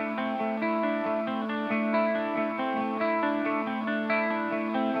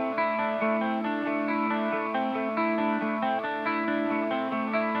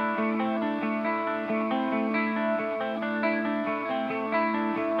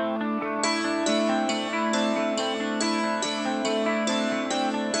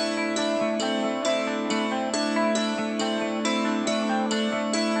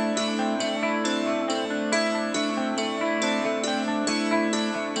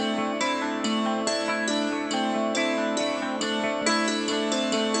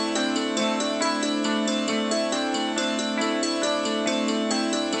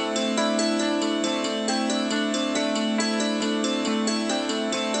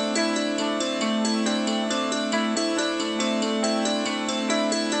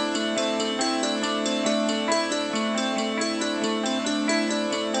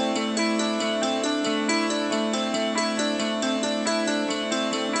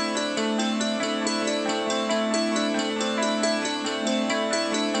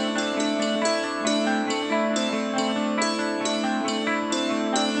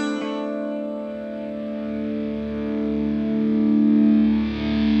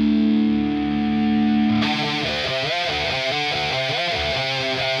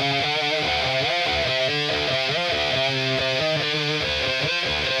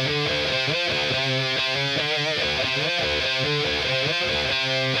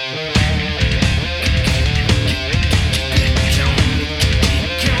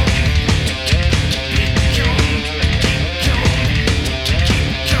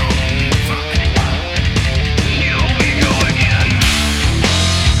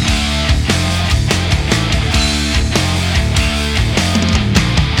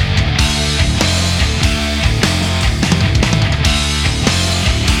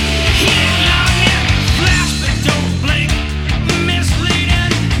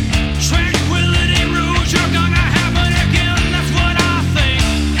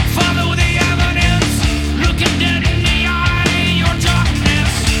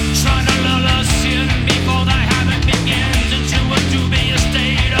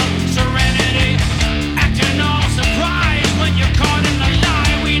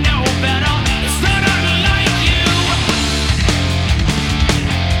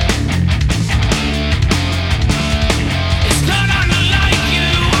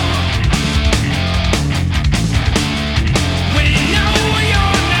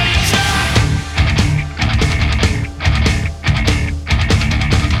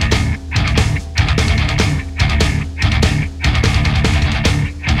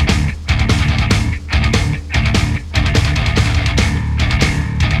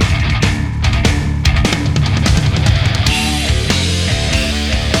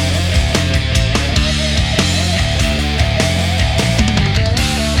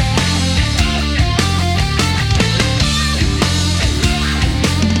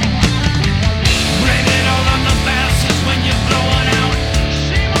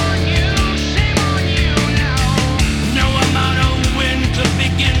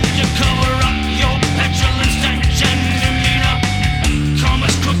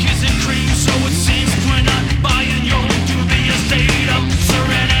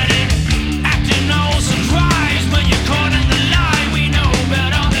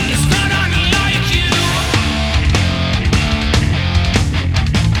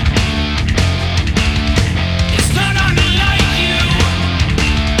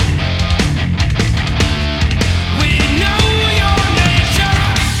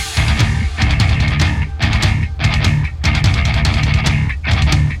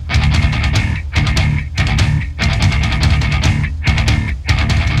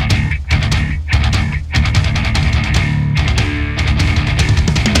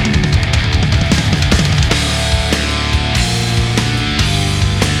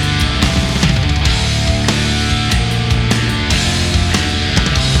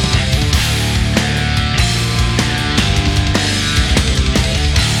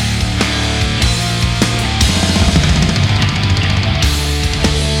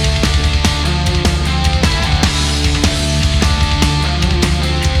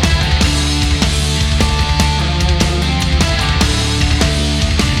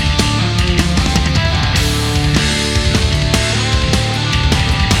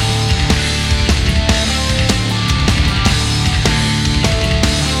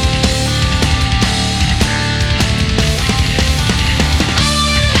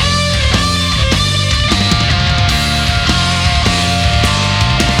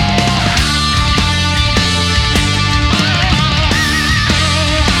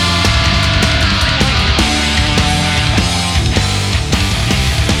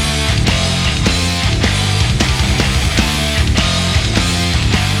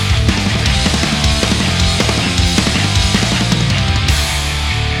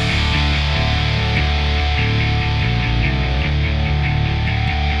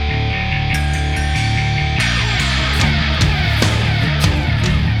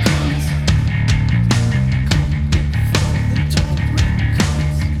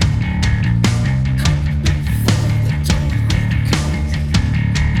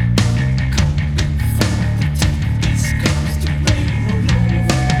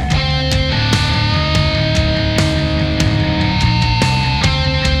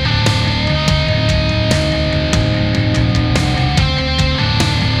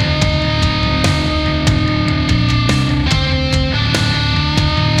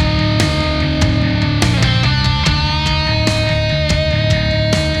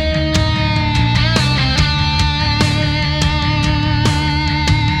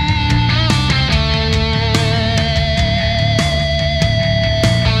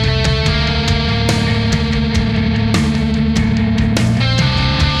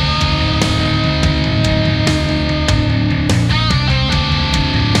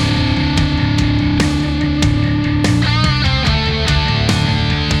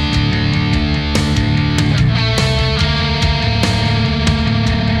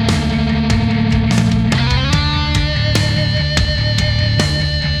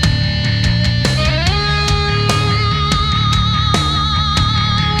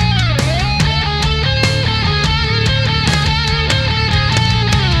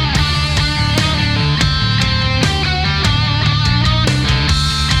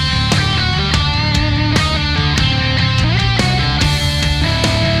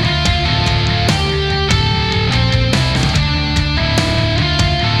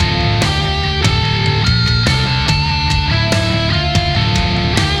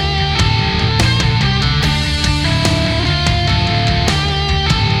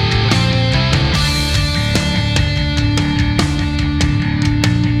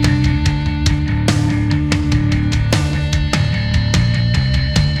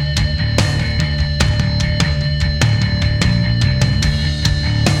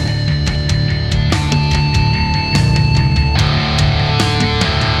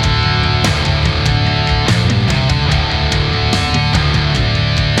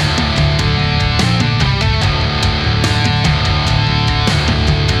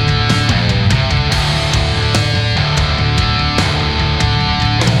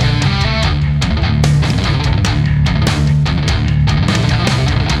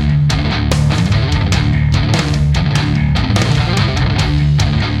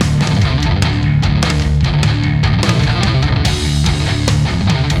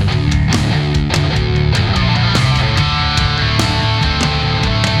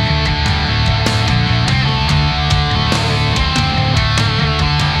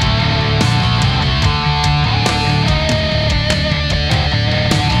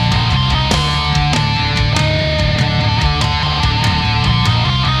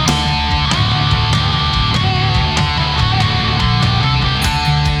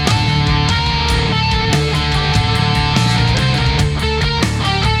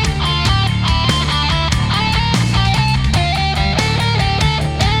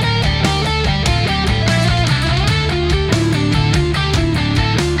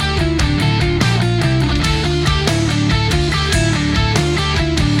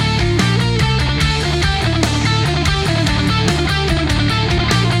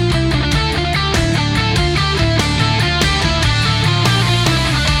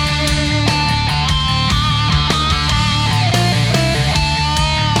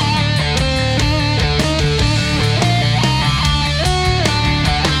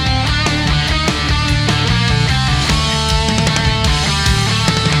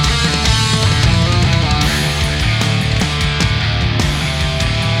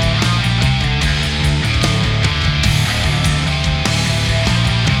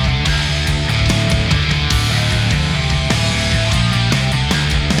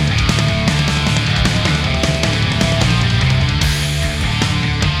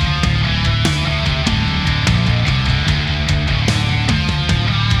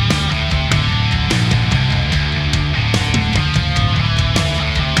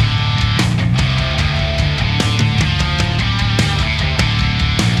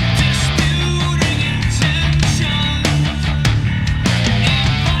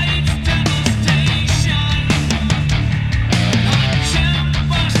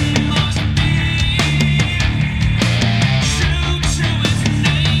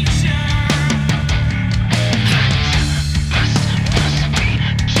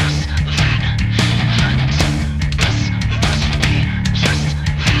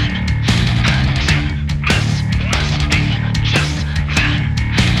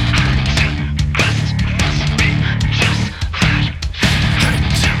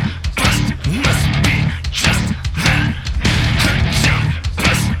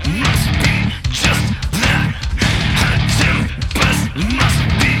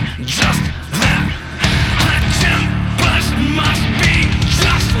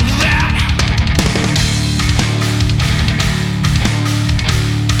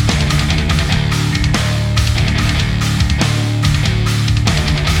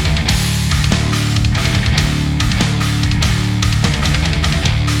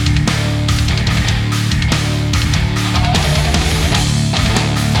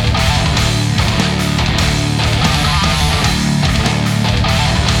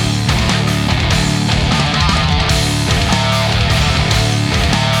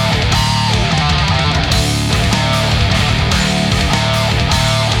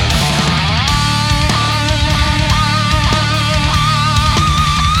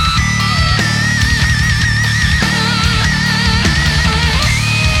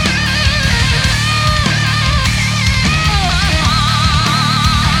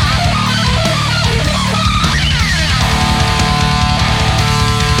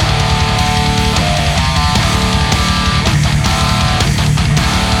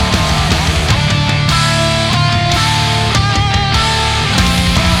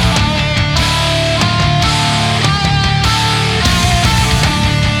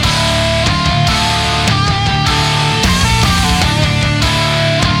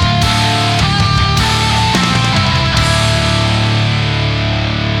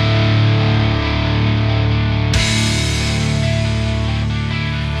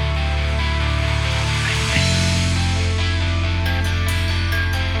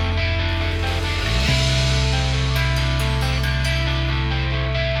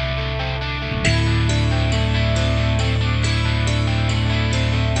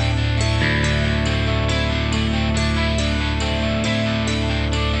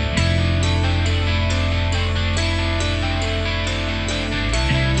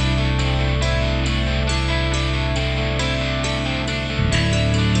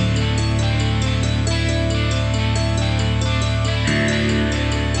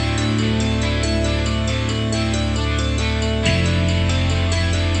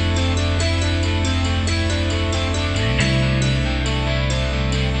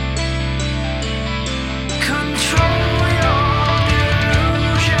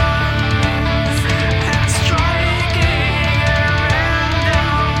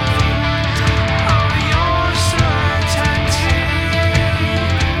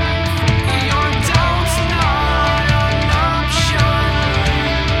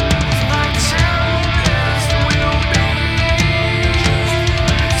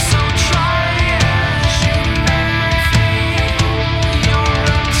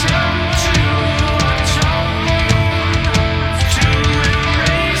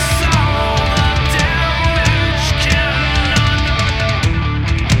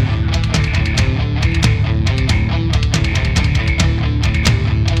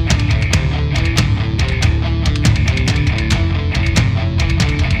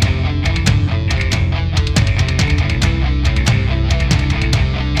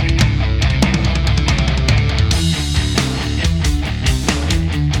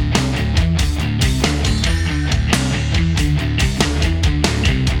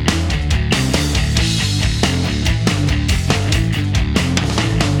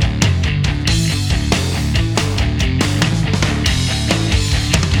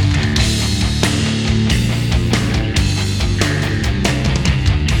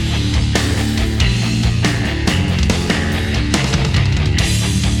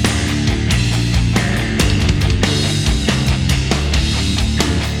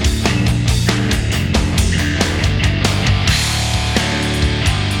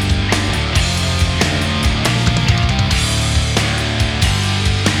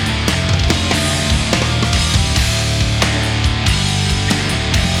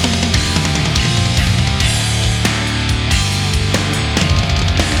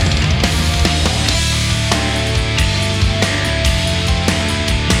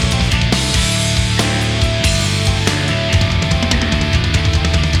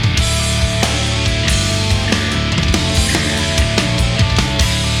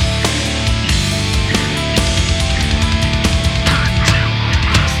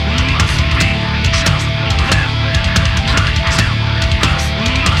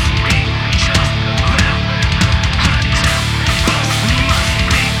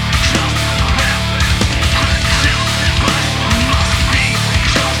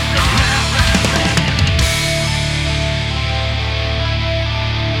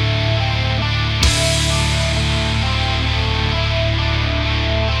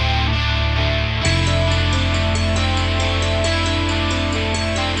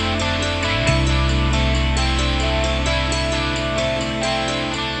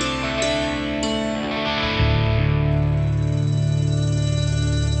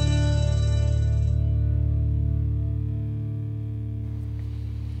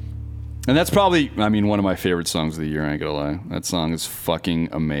 And that's probably, one of my favorite songs of the year, I ain't gonna lie. That song is fucking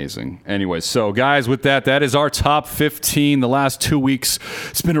amazing. Anyway, so guys, with that is our top 15. The last 2 weeks,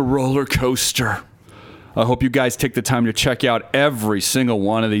 it's been a roller coaster. I hope you guys take the time to check out every single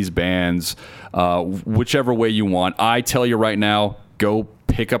one of these bands, whichever way you want. I tell you right now, go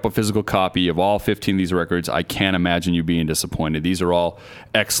pick up a physical copy of all 15 of these records. I can't imagine you being disappointed. These are all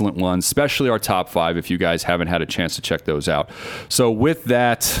excellent ones, especially our top 5 if you guys haven't had a chance to check those out. So with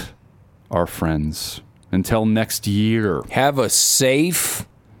that, our friends, until next year. Have a safe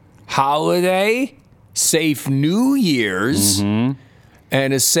holiday, safe New Year's, and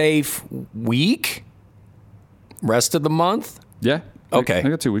a safe week. Rest of the month? Yeah. Okay. I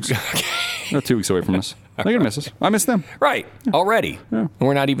got 2 weeks. I got 2 weeks away from us. I'm going to miss us. I miss them. Right. Already. Yeah. And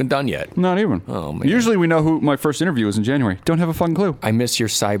we're not even done yet. Not even. Oh, man. Usually we know who my first interview is in January. Don't have a fucking clue. I miss your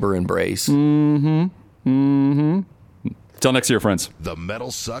cyber embrace. Till next year, friends. The Metal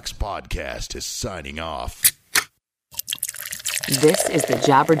Sucks Podcast is signing off. This is the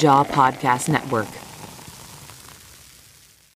Jabberjaw Podcast Network.